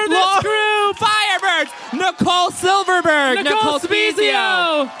it up for this group. Firebirds. Nicole Silverberg. Nicole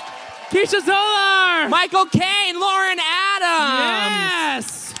Spezio. Keisha Zolar. Michael Caine. Lauren Adams.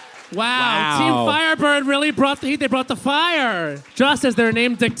 Yes. Wow. Wow. Team Firebird really brought the heat. They brought the fire, just as their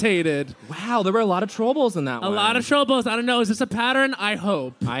name dictated. Wow, there were a lot of troubles in that A one. lot of troubles. I don't know. Is this a pattern? I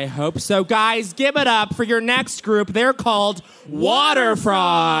hope. I hope so. Guys, give it up for your next group. They're called Water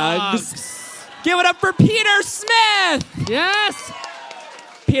Frogs. Give it up for Peter Smith. Yes.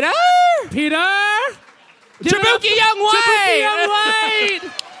 Peter. Peter. Give it up Jabuki Young White. Jabuki Young White.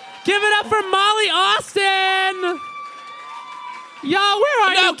 Give it up for Molly Austin. Y'all, where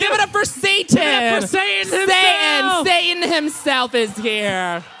are you? No, give it up for Satan. Give it up for Satan himself. Satan himself is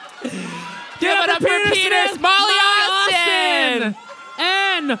here. Give it up for Peter, Smith, Molly Austin.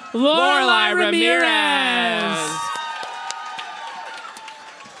 and Lorelai Ramirez.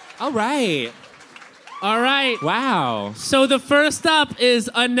 All right. All right. Wow. So the first up is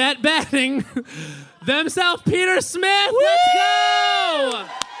Annette Bening, themselves Peter Smith. Let's go.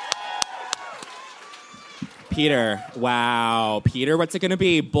 Peter. Wow. Peter, what's it going to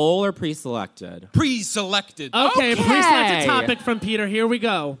be? Bowl or pre-selected? Pre-selected. Okay, pre-selected topic from Peter. Here we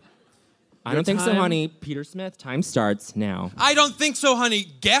go. I don't think so, honey. Peter Smith, time starts now. I don't think so, honey.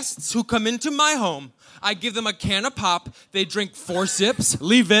 Guests who come into my home, I give them a can of pop. They drink 4 sips,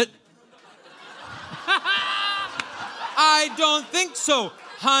 leave it. I don't think so,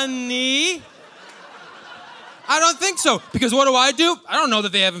 honey. I don't think so. Because what do? I don't know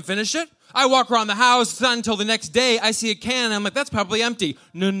that they haven't finished it. I walk around the house, it's not until the next day I see a can and I'm like, that's probably empty.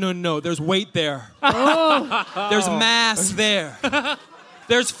 No. There's weight there. Oh. There's mass there.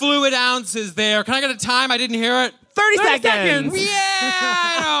 There's fluid ounces there. Can I get a time? I didn't hear it. 30 seconds. Yeah,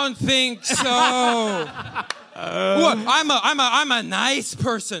 I don't think so. What? I'm a nice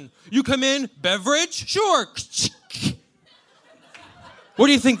person. You come in, beverage? Sure. What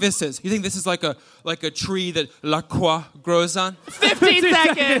do you think this is? You think this is like a tree that La Croix grows on? 15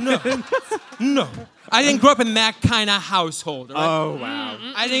 seconds. No. I didn't grow up in that kind of household. Right? Oh, wow.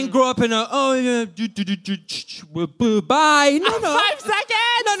 I didn't grow up in a, bye. No. 5 seconds.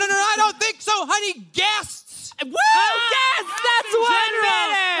 No, I don't think so, honey. Guests. Woo! Guests. That's 1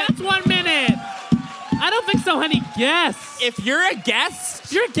 minute. That's 1 minute. I don't think so, honey. Guess. If you're a guest,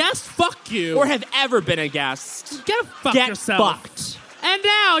 If you're a guest, fuck you. or have ever been a guest, Get fuck get yourself. fucked. And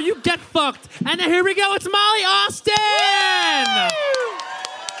now you get fucked. And now here we go. It's Molly Austin.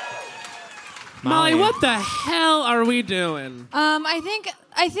 Molly, what the hell are we doing? I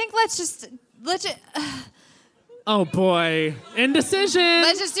think let's just Oh boy, indecision.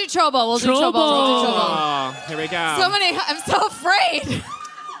 let's just do Trouble. We'll do Trouble. We'll do Trouble. Oh, here we go. So many. I'm so afraid.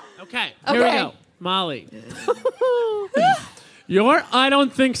 Okay, here we go. Molly. Your I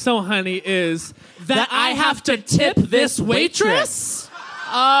don't think so, honey, is that I have to tip this waitress.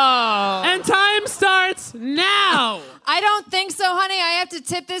 Oh. And time starts now. I don't think so, honey. I have to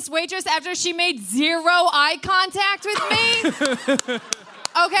tip this waitress after she made 0 eye contact with me.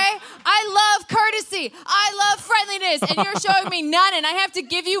 Okay? I love courtesy. I love friendliness. And you're showing me none, and I have to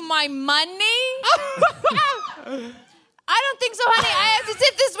give you my money? I don't think so, honey. I have to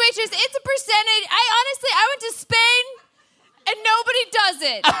tip this waitress. It's a percentage. I went to Spain, and nobody does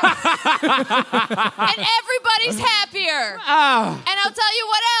it. And everybody's happier. Oh. And I'll tell you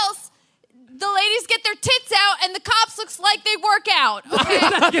what else. The ladies get their tits out, and the cops looks like they work out. Okay?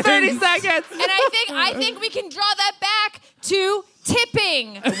 30 seconds. And I think we can draw that back to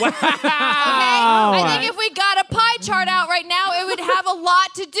tipping. Wow. Okay? I think if we got a pie chart out right now, it would have a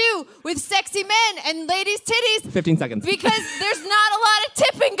lot to do with sexy men and ladies' titties. 15 seconds. Because there's not a lot of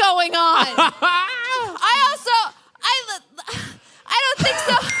tipping going on. I don't think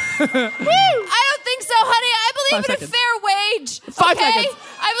so. I don't think so, honey. I believe in a fair wage. 5 okay? seconds.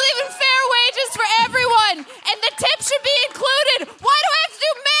 I believe in fair wages for everyone, and the tip should be included. Why do I have to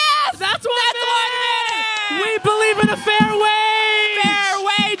do math? That's 1 minute. We believe in a fair wage. Fair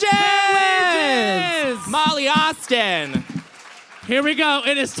wages. Molly Austin. Here we go.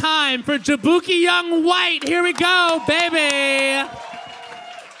 It is time for Jabuki Young White. Here we go, baby.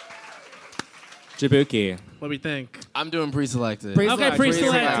 Jabuki. What do we think? I'm doing pre-selected. Okay,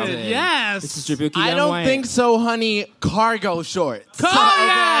 pre-selected. Yes. This is Jabuki I Young don't White. think so, honey. Cargo shorts.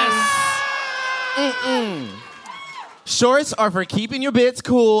 Yes. Shorts are for keeping your bits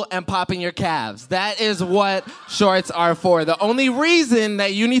cool and popping your calves. That is what shorts are for. The only reason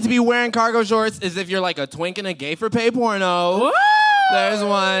that you need to be wearing cargo shorts is if you're like a twink in a gay for pay porno. Woo! There's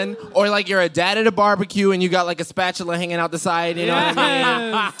one. Or like you're a dad at a barbecue and you got like a spatula hanging out the side. You know what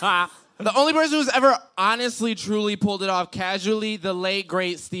I mean? The only person who's ever honestly, truly pulled it off casually, the late,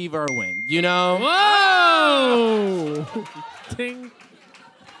 great Steve Irwin. You know? Whoa! Ting.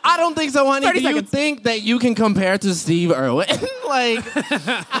 I don't think so, honey. 30 Do you seconds. think that you can compare to Steve Irwin? Like,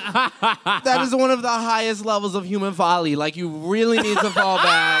 that is one of the highest levels of human folly. Like, you really need to fall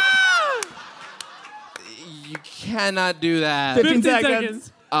back. You cannot do that. 15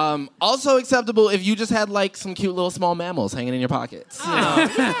 seconds. Also acceptable if you just had like some cute little small mammals hanging in your pockets. You know?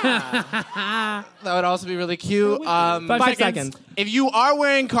 That would also be really cute. 5 seconds. If you are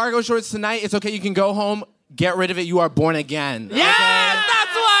wearing cargo shorts tonight, it's okay. You can go home, get rid of it. You are born again. Yes,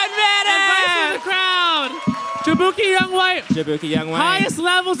 that's 1 minute. Advice for the crowd. Jabuki Young White. Jabuki Young White. Highest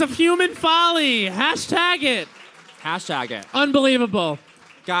levels of human folly. Hashtag it. Hashtag it. Unbelievable.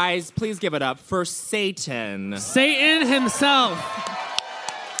 Guys, please give it up for Satan. Satan himself.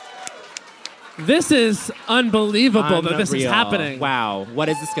 This is unbelievable that this is Unreal. happening. Wow. What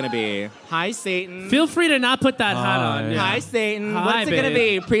is this going to be? Hi, Satan. Feel free to not put that hat on. Hi, Satan. Hi, What's it going to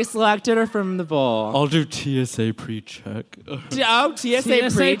babe. be? Pre-selected or from the bowl? I'll do TSA pre-check. Oh, TSA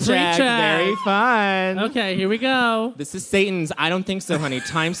pre-check. pre-check. Very fun. Okay, here we go. This is Satan's I Don't Think So, Honey.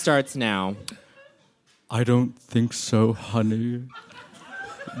 Time starts now. I don't think so, honey.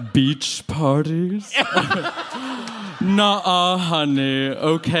 Beach parties? Nuh-uh, honey,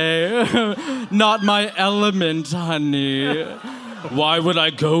 okay? Not my element, honey. Why would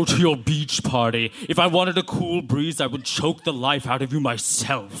I go to your beach party? If I wanted a cool breeze, I would choke the life out of you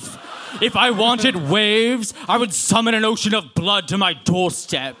myself. If I wanted waves, I would summon an ocean of blood to my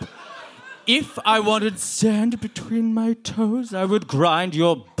doorstep. If I wanted sand between my toes, I would grind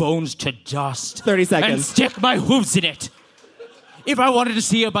your bones to dust. 30 seconds. And stick my hooves in it. If I wanted to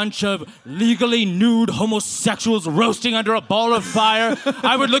see a bunch of legally nude homosexuals roasting under a ball of fire,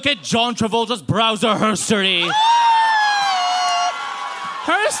 I would look at John Travolta's browser herstory.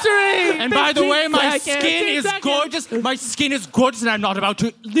 Herstory! And by the way, my 15 skin is seconds. gorgeous. My skin is gorgeous, and I'm not about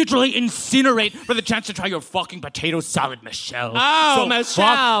to literally incinerate for the chance to try your fucking potato salad, Michelle. Oh, so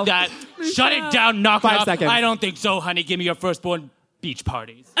Michelle. Fuck that. Shut it down, knock 5 it off. seconds. I don't think so, honey. Give me your firstborn beach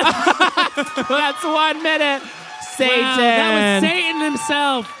parties. That's 1 minute. Satan. Wow, that was Satan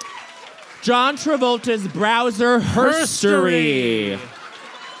himself. John Travolta's browser herstory.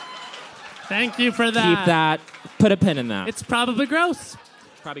 Thank you for that. Keep that. Put a pin in that. It's probably gross.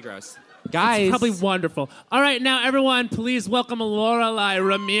 Probably gross. Guys. It's probably wonderful. All right, now everyone, please welcome Lorelai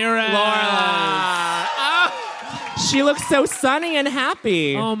Ramirez. Lorelai. Oh, she looks so sunny and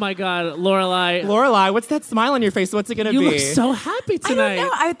happy. Oh my God, Lorelai. Lorelai, what's that smile on your face? What's it gonna be? You look so happy tonight. I don't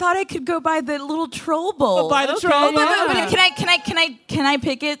know. I thought I could go by the little troll bowl. By the troll bowl. But can I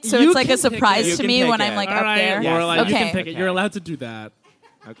pick it so You it's like can a surprise pick it. to You me can when pick I'm it. like All up right, there? Lorelai, you Okay. can pick it. You're allowed to do that.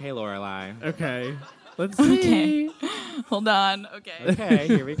 Okay, Lorelai. Okay. Let's see. Okay. Hold on. Okay. Okay,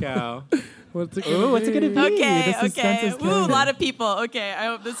 here we go. What's it gonna what's it gonna be? Okay, The suspense okay. is Ooh, a killing lot it. of people. Okay, I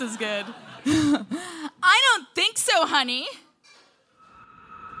hope this is good. I don't think so, honey.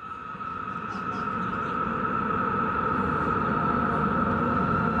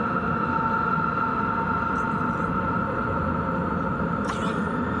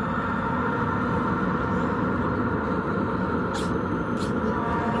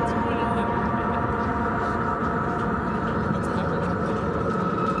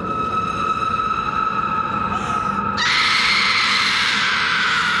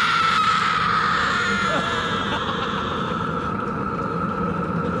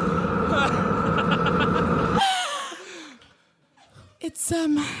 It's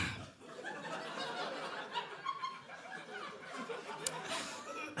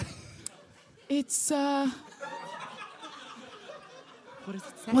It's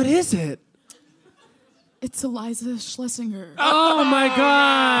What is it? It's Eliza Schlesinger. Oh my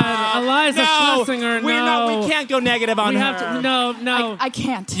God, Eliza Schlesinger. No, We can't go negative on we her. have to. No. I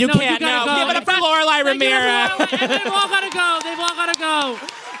can't. You No, can't. you gotta No. go. Give it up for Lorelai Give it Ramirez. up for Lorelai, and they've all gotta go. They've all gotta go.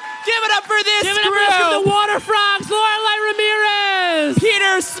 Give it up for this Give it up for group. the Water Frogs, Lorelai Ramirez,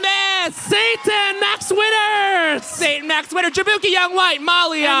 Peter Smith, Satan, Max Witters, Satan, Max Witter, Jabuki Young White,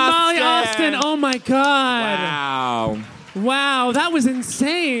 Molly and Austin. Molly Austin. Oh my God. Wow. Wow, that was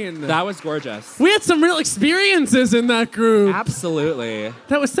insane. That was gorgeous. We had some real experiences in that group. Absolutely.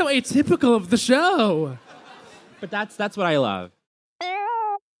 That was so atypical of the show. But that's what I love.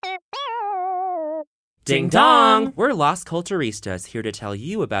 Ding dong! We're Las Culturistas here to tell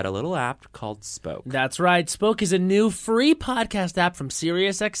you about a little app called Spoke. That's right. Spoke is a new free podcast app from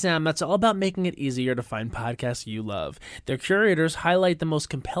SiriusXM that's all about making it easier to find podcasts you love. Their curators highlight the most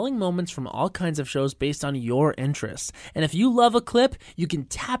compelling moments from all kinds of shows based on your interests. And if you love a clip, you can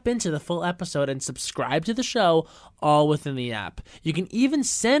tap into the full episode and subscribe to the show all within the app. You can even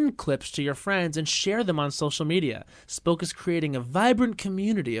send clips to your friends and share them on social media. Spoke is creating a vibrant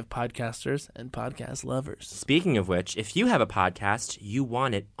community of podcasters and podcast lovers. Speaking of which, if you have a podcast, you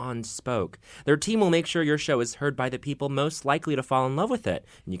want it on Spoke. Their team will make sure your show is heard by the people most likely to fall in love with it.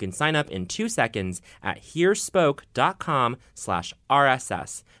 And you can sign up in 2 seconds at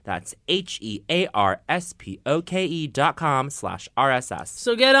hearspoke.com/RSS. That's HEARSPOKE.com/RSS.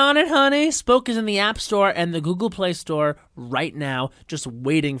 So get on it, honey. Spoke is in the App Store and the Google Play Store right now, just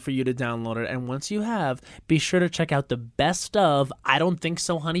waiting for you to download it. And once you have, be sure to check out the best of I Don't Think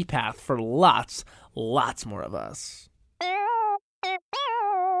So Honey Path for lots more of us.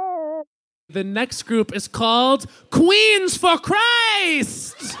 The next group is called Queens for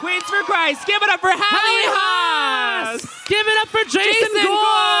Christ. Queens for Christ. Give it up for Hallie Haas. Give it up for Jason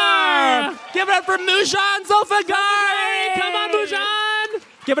Gore. Give it up for Mujan Zulfagari. Come on, Mujan.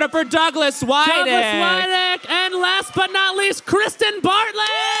 Give it up for Douglas Wydick. And last but not least, Kristen Bartlett.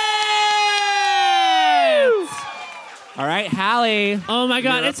 All right, Hallie. Oh my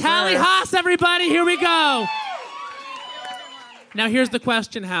God, it's Hallie Haas, everybody. Here we go. Now here's the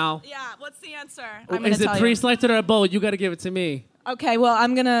question, Hal. Yeah, what's the answer? Is it pre-selected or a bowl? You got to give it to me. Okay, well,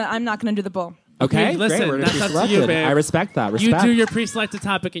 I'm not gonna do the bowl. Okay, Listen, great. We're that's up to you, pre-selected. babe. I respect that. You Respect. do your pre-selected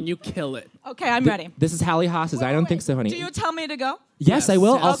topic and you kill it. Okay, I'm ready. This is Hallie Haas's I Don't Think So, Honey. Do you tell me to go? Yes, I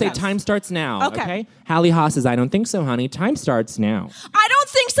will. I'll say Okay. time starts now. Okay. Hallie Haas's I Don't Think So, Honey. Time starts now. I don't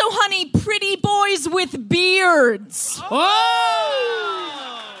think so, honey. Pretty boys with beards.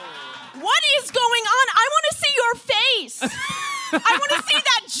 Oh! What is going on? I want to see your face. I want to see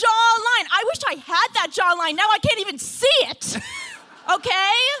that jawline. I wish I had that jawline. Now I can't even see it.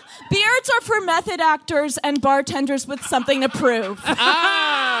 Okay? Beards are for method actors and bartenders with something to prove. Okay?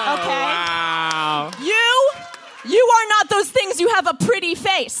 Wow. You are not those things. You have a pretty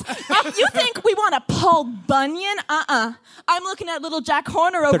face. You think we want a Paul Bunyan? I'm looking at little Jack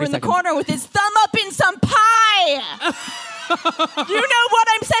Horner over in the corner with his thumb up in some pie. You know what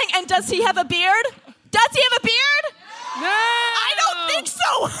I'm saying? And does he have a beard? Does he have a beard? No! I don't think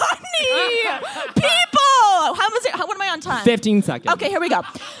so, honey. People, what am I on time? 15 seconds. Okay, here we go.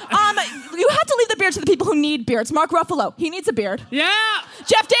 You have to leave the beard to the people who need beards. Mark Ruffalo, he needs a beard. Yeah.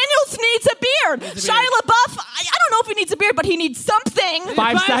 Jeff Daniels needs a beard. Shia LaBeouf, I don't know if he needs a beard, but he needs something.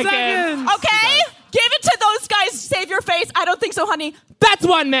 5 seconds. Okay, give it to those guys. Save your face. I don't think so, honey. That's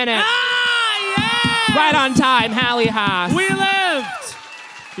 1 minute. Yeah! Right on time, Hallie Haas. We lived.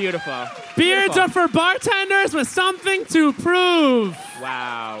 Beautiful. Beards are for bartenders with something to prove.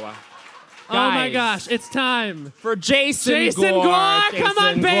 Wow. Oh my gosh, it's time for Jason Gore. Gore. Come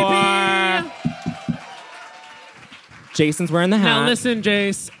on, baby. Gore. Jason's wearing the hat. Now listen,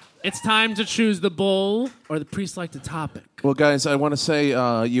 Jace. It's time to choose the bowl or the pre-selected topic. Well, guys, I want to say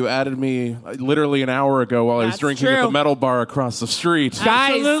you added me literally an hour ago while I was drinking at the metal bar across the street.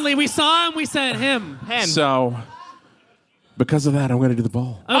 Absolutely. We saw him. We said him. So, because of that, I'm going to do the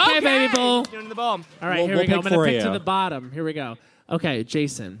bowl. Okay, baby bowl. Doing the bowl. All right, We'll here we go. I'm pick going for to pick you. to the bottom. Here we go. Okay,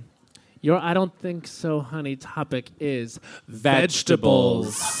 Jason. Your I don't think so, honey topic is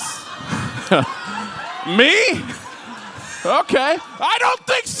vegetables. Me? Okay. I don't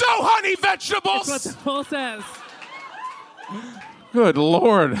think so, honey, vegetables. That's what the poll says. Good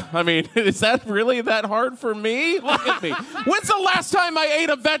Lord. I mean, is that really that hard for me? Look at me. When's the last time I ate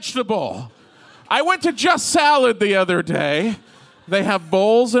a vegetable? I went to Just Salad the other day. They have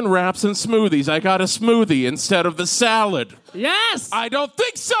bowls and wraps and smoothies. I got a smoothie instead of the salad. Yes! I don't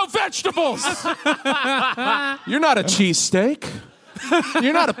think so, vegetables! You're not a cheesesteak.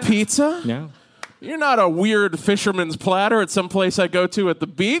 You're not a pizza. No. You're not a weird fisherman's platter at some place I go to at the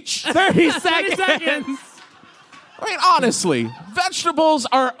beach. 30 seconds. I mean, honestly, vegetables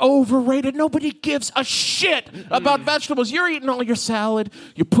are overrated. Nobody gives a shit about vegetables. You're eating all your salad.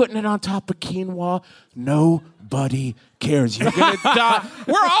 You're putting it on top of quinoa. Nobody cares. You're going to die.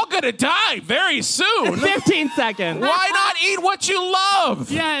 We're all going to die very soon. 15 seconds. Why not eat what you love?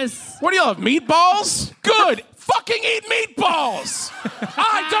 Yes. What do you love, meatballs? Good. Fucking eat meatballs.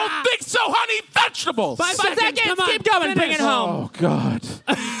 I don't think so, honey. Vegetables. 5 seconds. Come on. Keep going. Bring Finish. it home. Oh, God.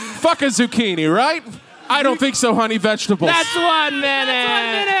 Fuck a zucchini, right? I don't think so, honey. Vegetables. That's 1 minute.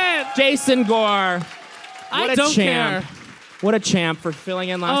 That's 1 minute. Jason Gore. I What a don't champ. care. What a champ for filling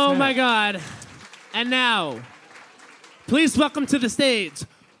in last minute. Oh my God. And now, please welcome to the stage,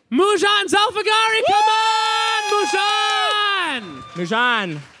 Mujan Zalfagari. Come on, Mujan.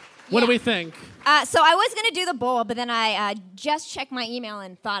 Mujan. What do we think? So I was going to do the bowl, but then I just checked my email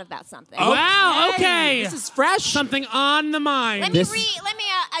and thought about something. Wow, okay. This is fresh. Something on the mind. Let me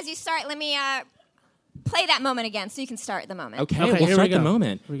as you start, let me play that moment again so you can start the moment. Okay, Okay, we'll here start we the go.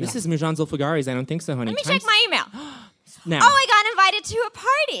 moment. Here we This go. is Mujan Zulfagari's I Don't Think So, Honey. Let me check my email. Now. Oh, I got invited to a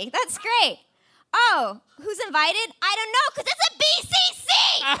party. That's great. Oh, who's invited? I don't know, because it's a BCC!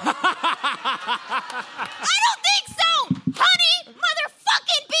 I don't think so! Honey,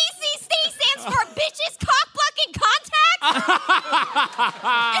 motherfucking BCC stands for Bitches Cock Blocking Contacts!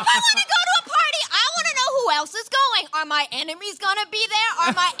 If I want to go to a party, I want to know who else is going. Are my enemies going to be there?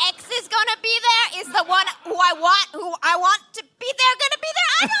 Are my exes going to be there? Is the one who I want to be there going to be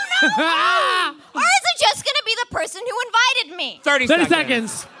there? I don't know. Or is it just going to be the person who invited me? 30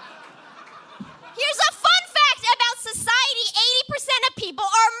 seconds. Here's a fun fact about society. 80% of people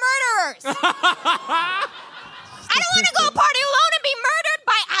are murderers. I don't want to go to a party alone and be murdered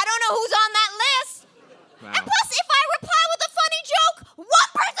by I don't know who's on that list. Wow. And plus, if I reply with a funny joke, one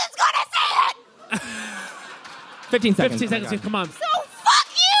person's going to say it. 15 seconds. 15 seconds. Come on. So fuck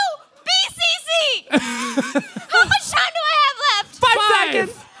you, BCC. How much time do I have left? 5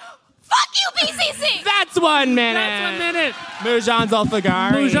 seconds. Fuck you, BCC. That's 1 minute. That's 1 minute. Mujan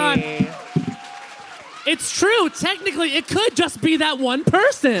Zulfagari. Mujan. It's true. Technically, it could just be that one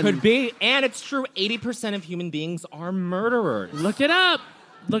person. Could be. And it's true, 80% of human beings are murderers. Look it up.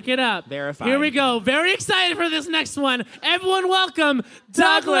 Look it up. Verified. Here we go. Very excited for this next one. Everyone welcome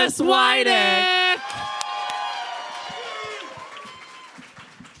Douglas Wydick.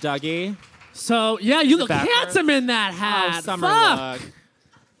 Dougie. So, yeah, you look Backwards. handsome in that hat. Oh, summer Fuck. look.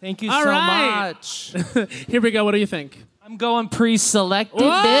 Thank you All so right. much. Here we go. What do you think? I'm going pre-selected,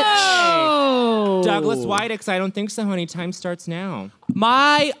 Whoa! bitch. Douglas Wydick, I don't think so, honey. Time starts now.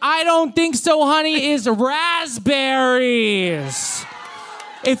 My I don't think so, honey, is raspberries.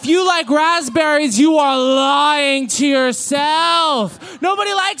 If you like raspberries, you are lying to yourself.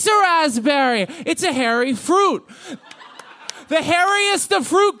 Nobody likes a raspberry. It's a hairy fruit. The hairiest the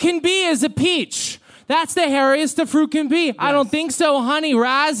fruit can be is a peach. That's the hairiest the fruit can be. Yes. I don't think so, honey.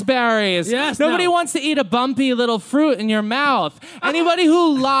 Raspberries. Yes, Nobody no. wants to eat a bumpy little fruit in your mouth. Anybody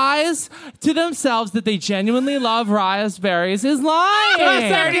who lies to themselves that they genuinely love raspberries is lying.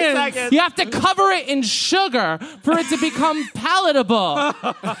 30 seconds. You have to cover it in sugar for it to become palatable.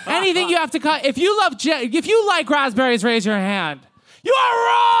 Anything you have to cut. If you like raspberries, raise your hand. You are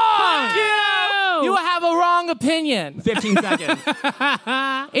wrong! Fuck you! You have a wrong opinion. 15 seconds.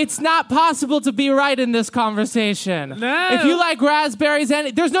 It's not possible to be right in this conversation. No. If you like raspberries,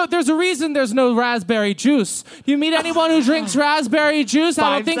 there's a reason there's no raspberry juice. You meet anyone who drinks raspberry juice? I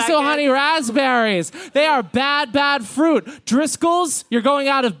don't 5 think so, seconds. honey. Raspberries. They are bad fruit. Driscoll's, you're going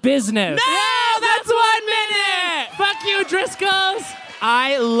out of business. No, that's 1 minute. Fuck you, Driscoll's.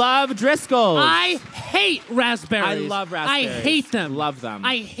 I love Driscoll's. I hate raspberries. I love raspberries. I hate them. Love them.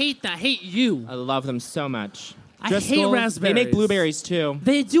 I hate that. I hate you. I love them so much. I hate Driscoll's, raspberries. They make blueberries too.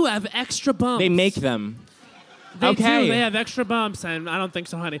 They do have extra bumps. They make them. They Okay. do. They have extra bumps, and I don't think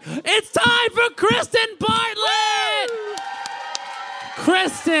so, honey. It's time for Kristen Bartlett!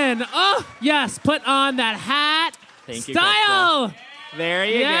 Kristen, oh, yes, put on that hat. Thank you, Style! There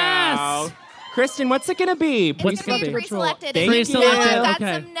you Yes. go. Kristen, what's it gonna be? What's it gonna be? Pre-selected. Thank If you. you know it, Pre-selected, that's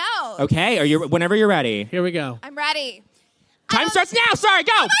okay. a no. Okay, whenever you're ready. Here we go. I'm ready. Time starts now. Sorry,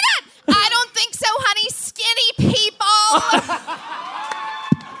 go. Oh my God! I don't think so, honey. Skinny people.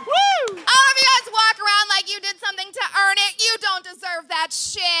 Woo! All of you guys walk around like you did something to earn it. You don't deserve that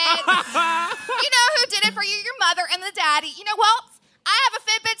shit. You know who did it for you? Your mother and the daddy. You know what? I have a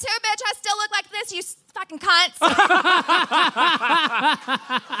Fitbit too, bitch. I still look like this, you fucking cunts.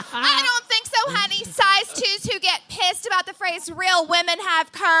 I don't think so, honey. Size 2s who get pissed about the phrase real women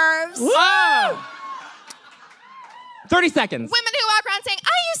have curves. Whoa! 30 seconds. Women who walk around saying,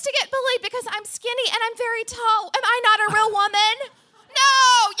 I used to get bullied because I'm skinny and I'm very tall. Am I not a real woman?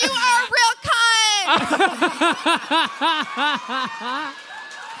 No, you are a real cunt.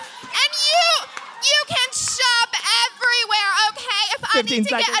 And you can shop everywhere, okay? If I need to 15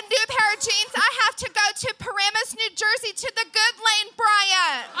 get seconds. a new pair of jeans, I have to go to Paramus, New Jersey to the Good Lane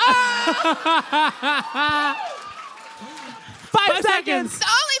Bryant. 5 seconds. The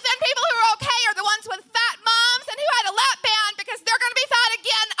only thin people who are okay are the ones with fat moms and who had a lap band because they're going to be fat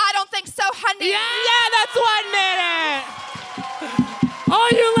again. I don't think so, honey. Yeah, that's 1 minute. All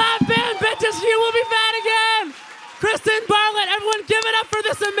you lap band bitches, you will be fat again. Kristen Bartlett, everyone give it up for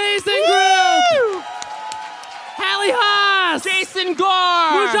this amazing group. Hallie Haas. Jason Gore.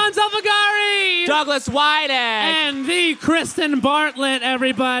 Mujan Zalfagari. Douglas Wydick. And the Kristen Bartlett,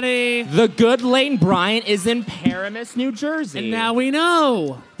 everybody. The Good Lane Bryant is in Paramus, New Jersey. And now we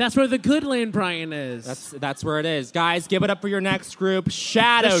know. That's where the Good Lane Bryant is. That's where it is. Guys, give it up for your next group,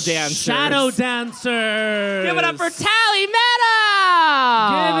 Shadow The Dancers. Shadow Dancers. Give it up for Tally Meadow.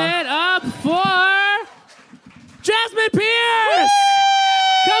 Give it up for Jasmine Pierce.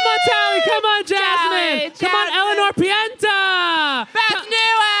 Come on, Tally. Come on, Jasmine. Come on, Eleanor Pienta. Beth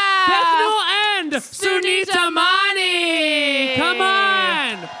Newell. Beth Newell and Sunita Mani. Come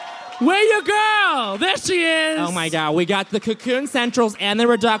on. Where your girl? There she is. Oh my God, we got the Cocoon Centrals and the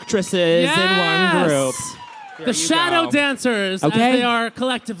Reductresses in one group. There The you Shadow go. Dancers, Okay. as they are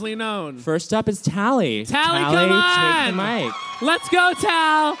collectively known. First up is Tally. Tally, come on. Take the mic. Let's go,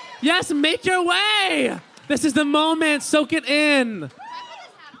 Tal. Yes, make your way. This is the moment. Soak it in.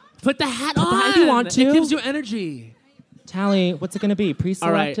 Put the hat on. hat if you want to. It gives you energy. Tally, what's it going to be?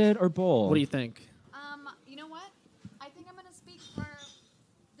 Pre-selected or bowl? What do you think? You know what? I think I'm gonna speak for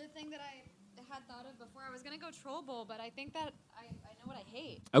the thing that I had thought of before. I was gonna go troll bowl, but I think that I know what I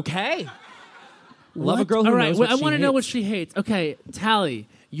hate. Okay. Love a What? girl who All right, knows what I she want to know hates. what she hates. Okay, Tally,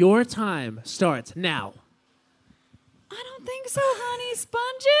 your time starts now. I don't think so, honey.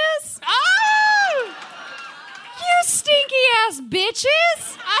 Sponges? Oh! You stinky ass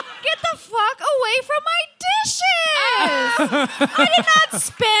bitches! Get the fuck away from my dishes! I did not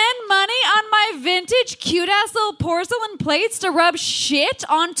spend money on my vintage cute-ass little porcelain plates to rub shit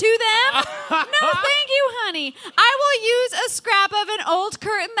onto them. No, thank you, honey. I will use a scrap of an old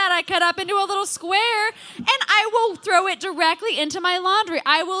curtain that I cut up into a little square, and I will throw it directly into my laundry.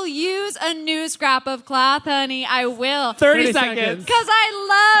 I will use a new scrap of cloth, honey. I will. 30 seconds. Because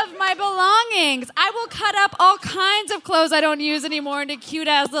I love my belongings. I will cut up all kinds of clothes I don't use anymore into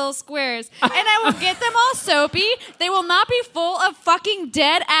cute-ass little squares, and I will get them all soapy. They will not be full of fucking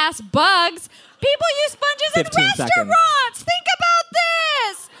dead-ass bugs. People use sponges in 15 restaurants. seconds. Think about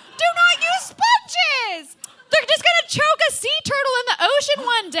this. Do not use sponges. They're just going to choke a sea turtle in the ocean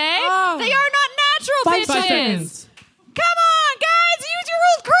one day. They are not natural, 5 bitches. seconds. Come on, guys. Use your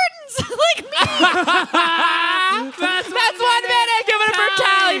old curtains like me. That's 1 minute. Give it up for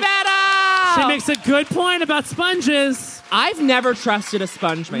Callie Meadow. She makes a good point about sponges. I've never trusted a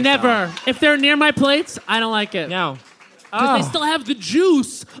sponge myself. Never. If they're near my plates, I don't like it. No. Because they still have the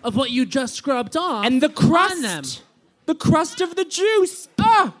juice of what you just scrubbed off. And the crust. on them. The crust of the juice.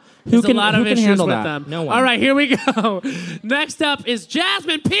 Ah. There's a lot of issues with them. No one. All right, here we go. Next up is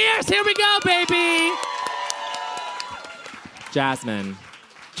Jasmine Pierce. Here we go, baby. Jasmine.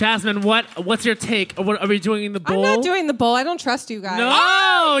 Jasmine, what's your take? What, are we doing the bowl? I'm not doing the bowl. I don't trust you guys.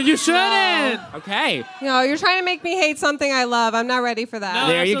 No, you shouldn't. Okay. No, you're trying to make me hate something I love. I'm not ready for that.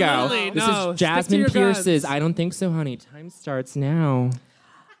 There you go. absolutely. This No, is stick to Jasmine your Pierce's guns. I Don't Think So, Honey. Time starts now.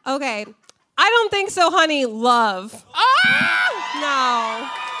 Okay. I don't think so, honey. Love.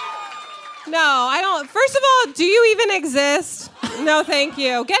 No, I don't. First of all, do you even exist? No, thank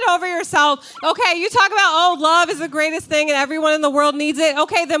you. Get over yourself. Okay, you talk about, love is the greatest thing and everyone in the world needs it.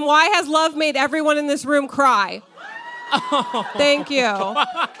 Okay, then why has love made everyone in this room cry? Thank you.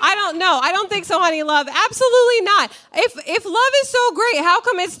 I don't know. I don't think so, honey. Love. Absolutely not. If love is so great, how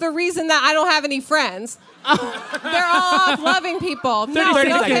come it's the reason that I don't have any friends? They're all off loving people. No, 30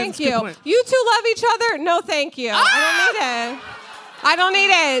 no, seconds. thank Good you. point. You two love each other? No, thank you. I don't need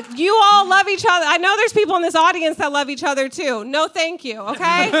it. You all love each other. I know there's people in this audience that love each other too. No, thank you.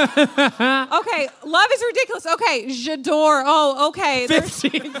 Okay. Okay. Love is ridiculous. Okay. J'adore. Oh, okay. There's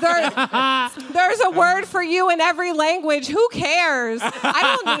a word for you in every language. Who cares?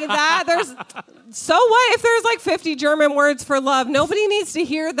 I don't need that. So what if there's like 50 German words for love? Nobody needs to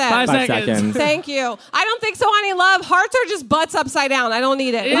hear them. 5 seconds. Thank you. I don't think so, honey. Love. Hearts are just butts upside down. I don't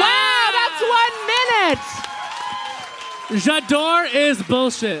need it. Wow, that's 1 minute. J'adore is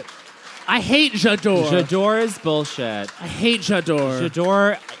bullshit. I hate J'adore. J'adore is bullshit. I hate J'adore.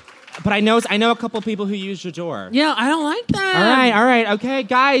 J'adore, but I know a couple people who use J'adore. Yeah, I don't like that. All right, okay,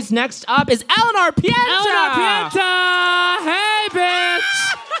 guys. Next up is Eleanor Pienta. Eleanor Pienta. Hey, bitch.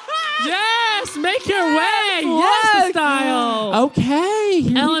 Yes, make your way. Yes, the style. Okay,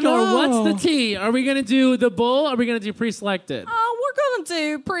 here Eleanor, we go. what's the tea? Are we gonna do the bull? Or are we gonna do pre-selected? We're going to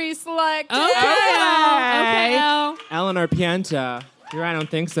do pre-selected. Okay. Eleanor Pienta. Your I Don't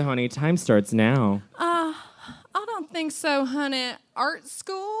Think So, Honey. Time starts now. I don't think so, honey. Art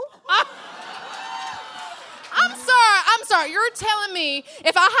school? I'm sorry. You're telling me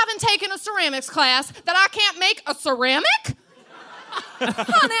if I haven't taken a ceramics class that I can't make a ceramic?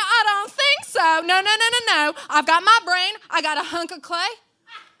 Honey, I don't think so. No. I've got my brain. I got a hunk of clay.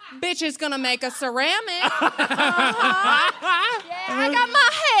 Bitch is gonna make a ceramic. Yeah, I got my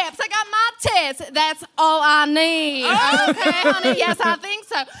hips. I got my tits. That's all I need. Okay, honey. Yes, I think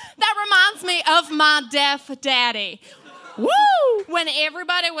so. That reminds me of my deaf daddy. Woo! When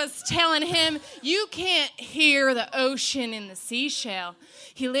everybody was telling him, you can't hear the ocean in the seashell,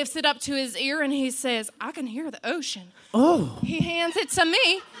 he lifts it up to his ear and he says, I can hear the ocean. Oh. He hands it to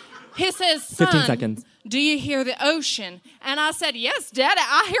me. He says, 15 son, seconds. do you hear the ocean? And I said, yes, Daddy,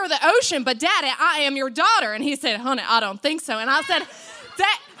 I hear the ocean, but Daddy, I am your daughter. And he said, honey, I don't think so. And I said,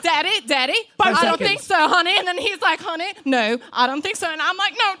 Daddy, I don't think so, honey. And then he's like, honey, no, I don't think so. And I'm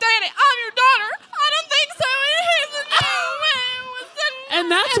like, no, Daddy, I'm your daughter. I don't think so. And he's like, no. And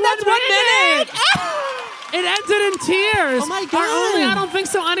that's 1 minute. It ended in tears. Oh my God. Our only I don't think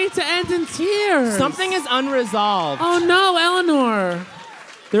so, honey, to end in tears. Something is unresolved. Oh no, Eleanor.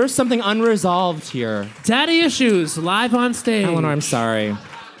 There's something unresolved here. Daddy issues live on stage. Eleanor, I'm sorry.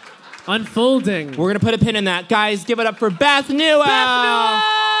 Unfolding. We're going to put a pin in that. Guys, give it up for Beth Newell.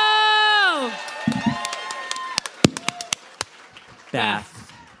 Beth.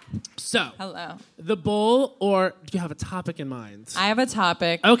 So, Hello. the bowl, or do you have a topic in mind? I have a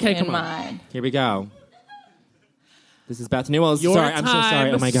topic Okay, in come on. mind. Here we go. This is Beth Newell. Your Sorry, I'm so sorry.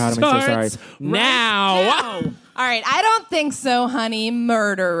 time Oh my God, I'm so sorry. starts Now. All right, I don't think so, honey.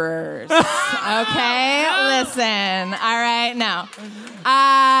 Murderers. Okay, listen. All right, now.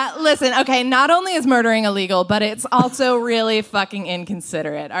 Listen, okay, not only is murdering illegal, but it's also really fucking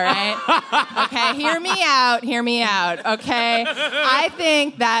inconsiderate, all right? Okay, hear me out, okay? I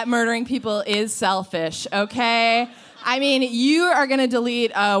think that murdering people is selfish, okay? I mean, you are going to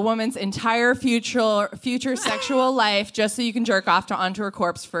delete a woman's entire future sexual life just so you can jerk off onto her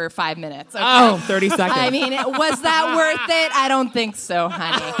corpse for 5 minutes. Okay? Oh, 30 seconds. I mean, was that worth it? I don't think so,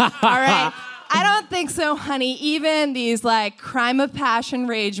 honey. All right? I don't think so, honey. Even these, like, crime of passion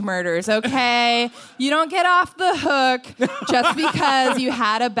rage murders, okay? You don't get off the hook just because you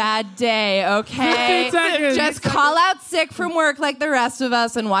had a bad day, okay? 15 seconds. Just call out sick from work like the rest of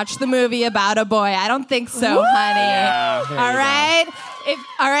us and watch the movie about a boy. I don't think so, honey. Yeah, there all you right?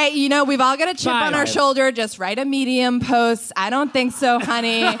 All right, you know, we've all got a chip on our shoulder. Just write a Medium post. I don't think so,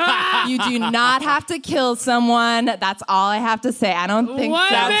 honey. You do not have to kill someone. That's all I have to say. I don't think so.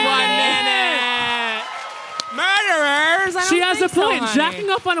 That's 1 minute. Murderers. She has a point. honey. Jacking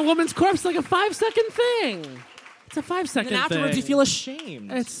off on a woman's corpse is like a 5-second thing. It's a 5-second And afterwards, thing. you feel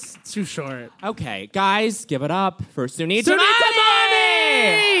ashamed. It's too short. Okay, guys, give it up for Sunita Sunita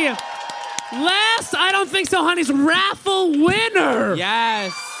Mani! Last, I don't think so, honey's raffle winner.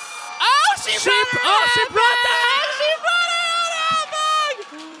 Yes. She brought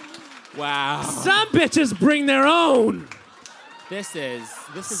Wow. Some bitches bring their own. This is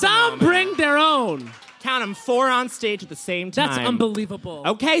Some bring their own. Count them 4 on stage at the same time. That's unbelievable.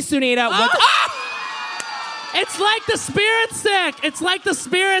 Okay, Sunita. What's It's like the spirit stick. It's like the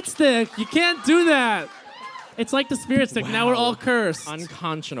spirit stick. You can't do that. It's like the spirit stick. Now we're all cursed.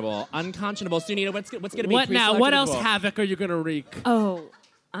 Unconscionable. Sunita, what's going to be What now? pre-selected What else book? havoc are you going to wreak? Oh,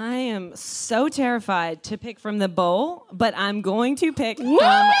 I am so terrified to pick from the bowl, but I'm going to pick from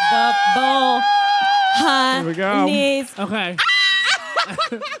the bowl. Here we go. Honeys. Okay.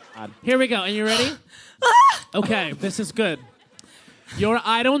 Here we go. Are you ready? Okay, this is good. Your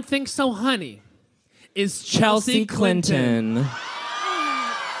I don't think so, honey, is Chelsea Clinton.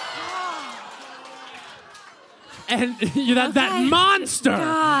 And that monster.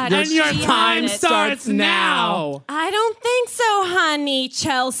 God, and your she time had it. starts now. I don't think so, honey.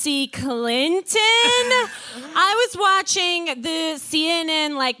 Chelsea Clinton. I was watching the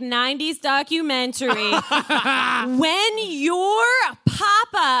CNN 90s documentary when your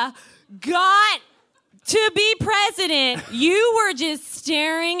papa got to be president. You were just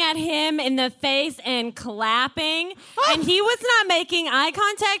staring at him in the face and clapping, and he was not making eye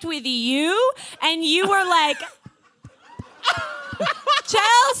contact with you, and you were like,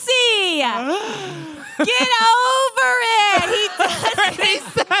 Chelsea, get over it. He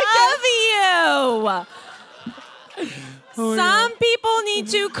doesn't love you. Some people need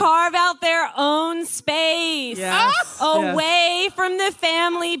to carve out their own space away from the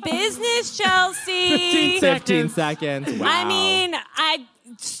family business, Chelsea. 15 seconds. Wow. I mean, I'd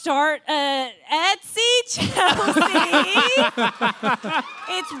start Etsy, Chelsea.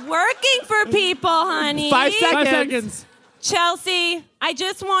 It's working for people, honey. 5 seconds. Chelsea, I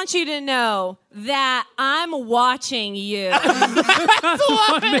just want you to know that I'm watching you. And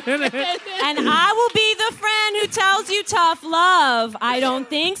I will be the friend who tells you tough love. I don't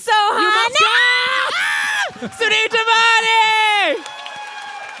think so, honey. Sunita Mani!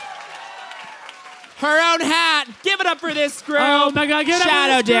 Her own hat. Give it up for this group. Oh my God, give it up for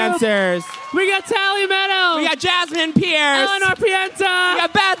Shadow this group. dancers. We got Tally Meadows. We got Jasmine Pierce. Eleanor Pienta. We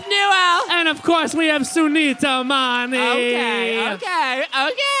got Beth Newell. And of course, we have Sunita Mani. Okay.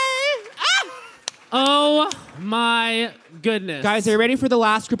 Oh my goodness. Guys, are you ready for the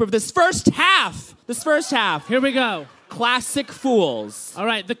last group of this first half? Here we go. Classic Fools. All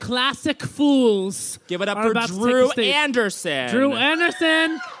right, the Classic Fools. Give it up are for about to take Drew the stage. Anderson. Drew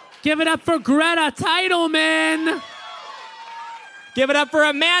Anderson. Give it up for Greta Titelman. Give it up for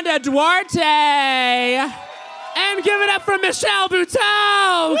Amanda Duarte. And give it up for Michelle Buteau.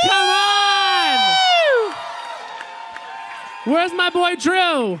 Come on. Where's my boy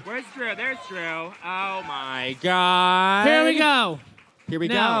Drew? Where's Drew? There's Drew. Oh my God. Here we go.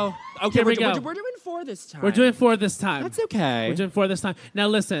 Now, go. Okay, Here we're we go. doing 4 this time. We're doing 4 this time. That's okay. We're doing 4 this time. Now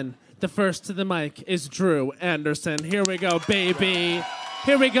listen, the first to the mic is Drew Anderson. Here we go, baby.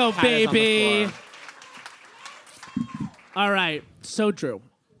 Here we go, baby. All right, so Drew,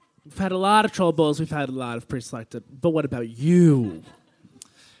 we've had a lot of trollables, we've had a lot of pre-selected, but what about you?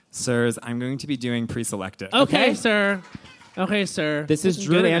 Sirs, I'm going to be doing pre-selected. Okay, sir. This is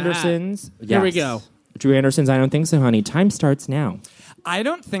Drew Anderson's. Here we go. Drew Anderson's I Don't Think So, Honey. Time starts now. I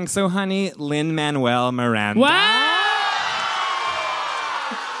don't think so, honey. Lin-Manuel Miranda. Wow!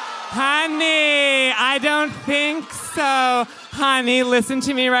 Honey, I don't think so. Honey, listen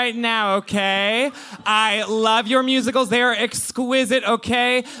to me right now, okay? I love your musicals. They are exquisite,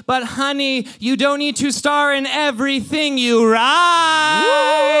 okay? But honey, you don't need to star in everything you write.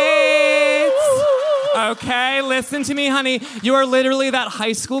 Okay, listen to me, honey. You are literally that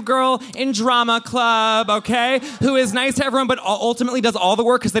high school girl in drama club, okay? Who is nice to everyone, but ultimately does all the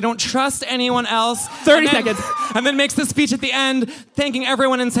work because they don't trust anyone else. 30 seconds. And then makes the speech at the end, thanking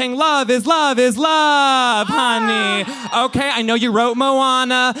everyone and saying, love is love is love, honey. Okay, I know you wrote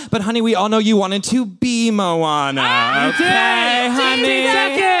Moana, but honey, we all know you wanted to be Moana. Okay, honey.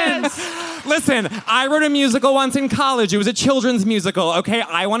 10 seconds. Listen, I wrote a musical once in college. It was a children's musical, okay?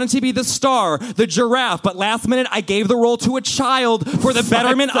 I wanted to be the star, the giraffe, but last minute I gave the role to a child for the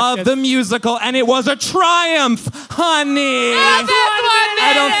betterment of the musical, and it was a triumph, honey.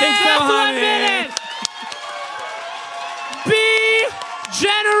 I don't think so, honey. Be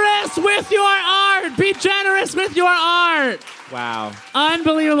generous with your art. Be generous with your art. Wow.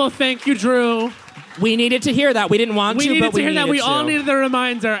 Unbelievable. Thank you, Drew. We needed to hear that. We didn't want We to, needed but we to hear needed that. We to. all needed the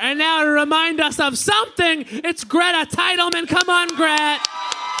reminder. And now to remind us of something, it's Greta Titelman. Come on, Gret.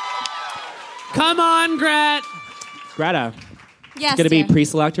 Come on, Gret. Greta. Yes, It's going to be dear.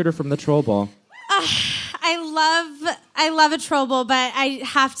 pre-selected or from the Troll Bowl? I love a troll bowl, but I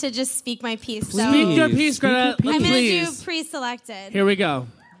have to just speak my piece. So Speak your piece, Greta. I'm going to do Please. pre-selected. Here we go.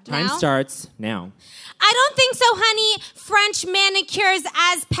 Time Now? starts now. I don't think so, honey. French manicures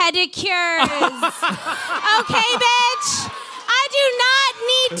as pedicures. Okay, bitch? I do not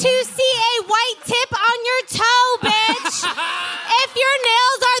need to see a white tip on your toe, bitch. If your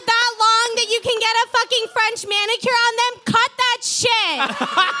nails are that long that you can get a fucking French manicure on them, cut that shit.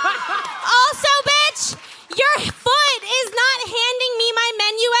 Also, bitch, your foot is not handing me my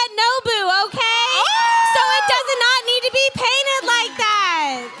menu at Nobu, okay? So it does not need to be painted like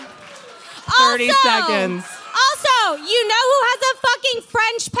that. 30 seconds. Also, you know who has a fucking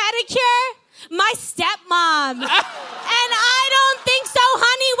French pedicure? My stepmom. And I don't think so,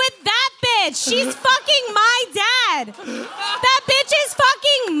 honey, with that bitch. She's fucking my dad. That bitch is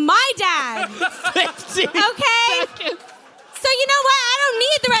fucking my dad. 15 Okay? seconds. So you know what? I don't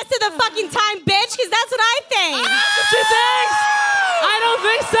need the rest of the fucking time, bitch, because that's what I think. She thinks. I don't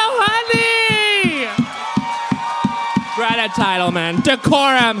think so, honey. Greta Titelman.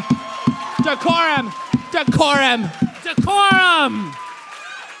 Decorum. Decorum. Decorum. Decorum.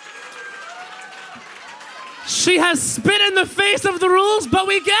 She has spit in the face of the rules, but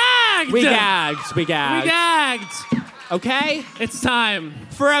we gagged. We gagged. We gagged. We gagged. Okay? It's time.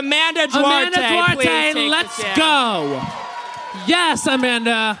 For Amanda Duarte. Amanda Duarte, please take let's the stand. go. Yes,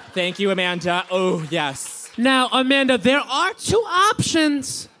 Amanda. Thank you, Amanda. Oh, yes. Now, Amanda, there are two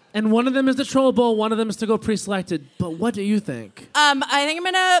options, and one of them is the Troll Bowl, one of them is to go pre-selected. But what do you think? I think I'm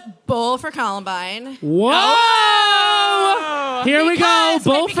gonna bowl for Columbine. Whoa! Oh! Here we go.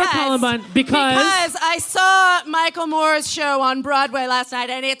 Bowl for Because Columbine. Because I saw Michael Moore's show on Broadway last night,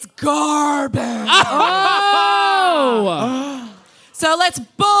 and it's garbage. Oh! So let's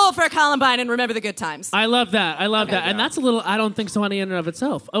bowl for Columbine and remember the good times. I love that. I love that. And that's a little, I don't think so, honey, in and of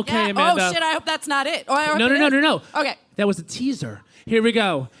itself. Okay, Yeah. Amanda. Oh, shit, I hope that's not it. Or I hope No. it is. Okay. That was a teaser. Here we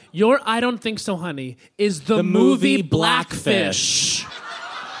go. Your I Don't Think So, Honey is the movie Blackfish.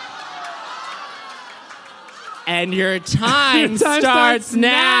 And your time, starts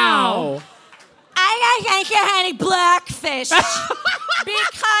now. I think you, honey, Blackfish.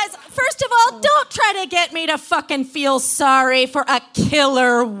 Because, first of all, don't try to get me to fucking feel sorry for a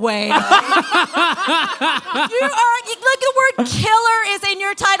killer whale. Look, the word killer is in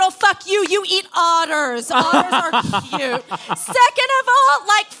your title. Fuck you. You eat otters. Otters are cute. Second of all,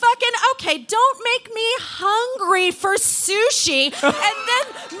 okay, don't make me hungry for sushi and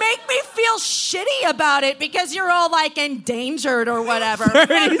then make me feel shitty about it because you're all endangered or whatever. 30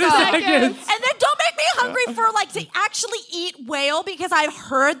 seconds. seconds. And then don't make me hungry for to actually eat whale because I've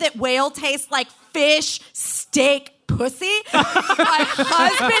heard that whale tastes like fish, steak, pussy. My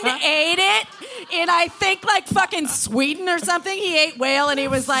husband ate it in I think fucking Sweden or something. He ate whale and he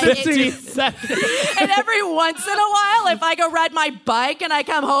was like 15 seconds. And every once in a while, if I go ride my bike and I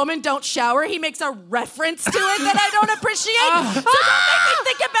come home and don't shower, he makes a reference to it that I don't appreciate. So don't make me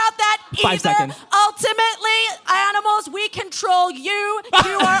think about that either. 5 seconds. Ultimately, animals, we control you.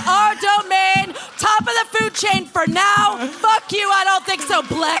 You are our domain. Top of the food chain for now. Fuck you, I don't think so,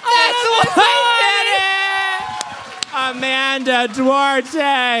 Blackfish. Amanda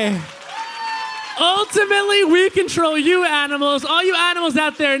Duarte. Ultimately, we control you animals. All you animals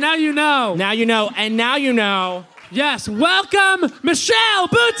out there, now you know. Now you know, and now you know. Yes, welcome, Michelle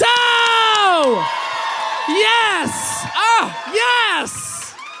Buteau! Yes!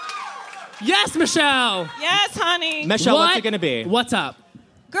 Yes! Yes, Michelle. Yes, honey. Michelle, what's it gonna be? What's up?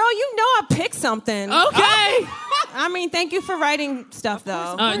 Girl, you know I picked something. Okay. I mean, thank you for writing stuff,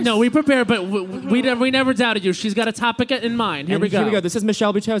 though. No, we prepared, but we never doubted you. She's got a topic in mind. Here we go. This is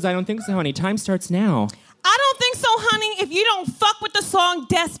Michelle Buteau's I Don't Think So, Honey. Time starts now. I don't think so, honey, if you don't fuck with the song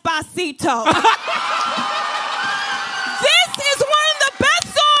Despacito. This is one of the best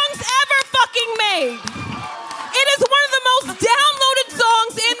songs ever fucking made. It is one of the most downloaded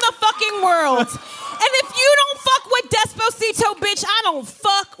songs in the fucking world. And if you don't fuck with Despacito, bitch, I don't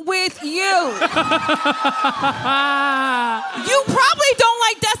fuck with you. You probably don't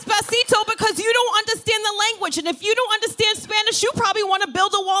like Despacito because you don't understand the language. And if you don't understand Spanish, you probably want to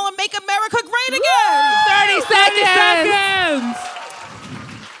build a wall and make America great again. 30 seconds.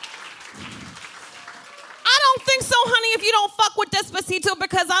 I don't think so, honey, if you don't fuck with Despacito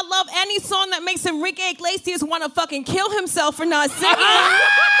because I love any song that makes Enrique Iglesias want to fucking kill himself for not singing.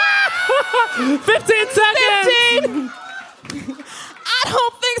 15 seconds. 15. I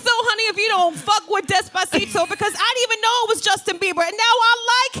don't think so, honey, if you don't fuck with Despacito because I didn't even know it was Justin Bieber and now I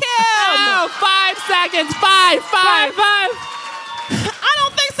like him. Oh, 5 seconds. Five. I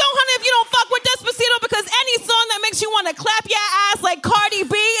don't think so, honey, if you don't fuck with Despacito because any song that makes you want to clap your ass like Cardi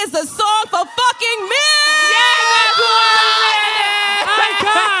B is a song for fucking me.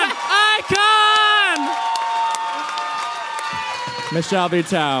 Icon. Michelle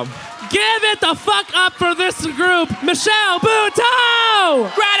Buteau. Give it the fuck up for this group. Michelle Buteau.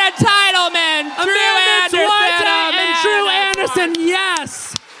 Greta Titleman. Amanda Duarte and Drew Anderson.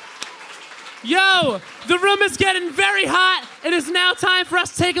 Yes. Yo, the room is getting very hot. It is now time for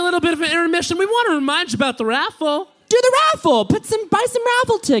us to take a little bit of an intermission. We want to remind you about the raffle. Do the raffle. Buy some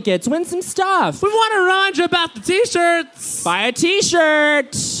raffle tickets. Win some stuff. We want to remind you about the t-shirts. Buy a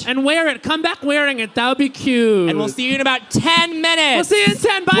t-shirt. And wear it. Come back wearing it. That would be cute. And we'll see you in about 10 minutes. We'll see you in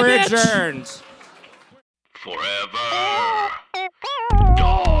 10. Bye, We're bitch. adjourned.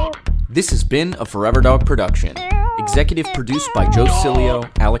 This has been a Forever Dog production. Executive produced by Joe Cilio,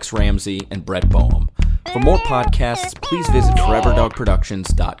 Alex Ramsey, and Brett Boehm. For more podcasts, please visit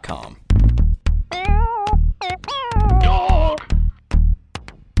foreverdogproductions.com.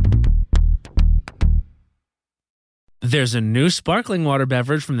 There's a new sparkling water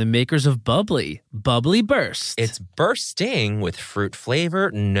beverage from the makers of Bubbly. Bubbly Burst. It's bursting with fruit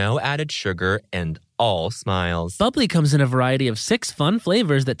flavor, no added sugar, and all smiles. Bubbly comes in a variety of 6 fun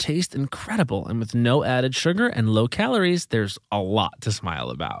flavors that taste incredible. And with no added sugar and low calories, there's a lot to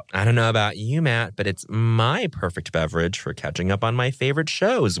smile about. I don't know about you, Matt, but it's my perfect beverage for catching up on my favorite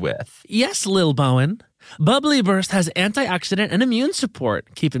shows with. Yes, Lil Bowen. Bubbly Burst has antioxidant and immune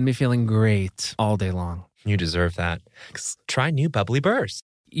support, keeping me feeling great all day long. You deserve that. Try new Bubbly Burst.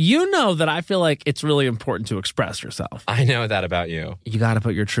 You know that I feel like it's really important to express yourself. I know that about you. You got to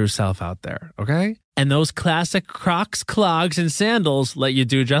put your true self out there, okay? And those classic Crocs, clogs, and sandals let you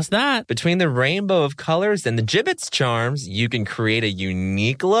do just that. Between the rainbow of colors and the Jibbitz charms, you can create a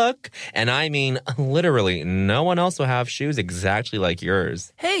unique look. And I mean, literally, no one else will have shoes exactly like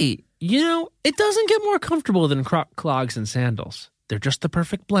yours. Hey, you know, it doesn't get more comfortable than Croc clogs and sandals. They're just the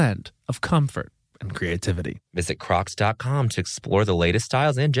perfect blend of comfort and creativity. Visit Crocs.com to explore the latest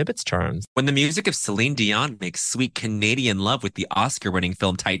styles and Jibbitz charms. When the music of Celine Dion makes sweet Canadian love with the Oscar-winning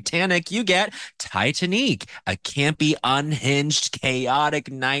film Titanic, you get Titanic, a campy, unhinged,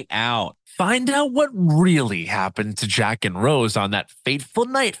 chaotic night out. Find out what really happened to Jack and Rose on that fateful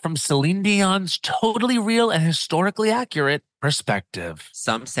night from Celine Dion's totally real and historically accurate perspective.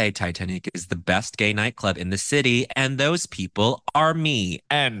 Some say Titanic is the best gay nightclub in the city, and those people are me.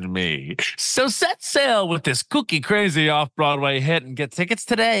 And me. So set sail with this kooky crazy off-Broadway hit and get tickets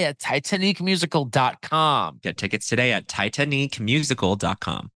today at TitanicMusical.com. Get tickets today at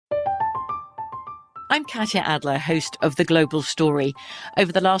TitanicMusical.com. I'm Katya Adler, host of The Global Story.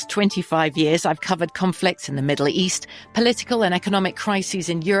 Over the last 25 years, I've covered conflicts in the Middle East, political and economic crises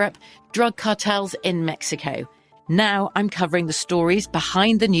in Europe, drug cartels in Mexico. Now I'm covering the stories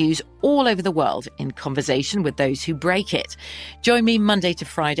behind the news all over the world in conversation with those who break it. Join me Monday to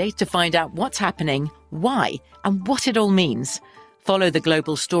Friday to find out what's happening, why, and what it all means. Follow The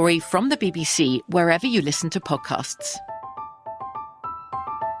Global Story from the BBC wherever you listen to podcasts.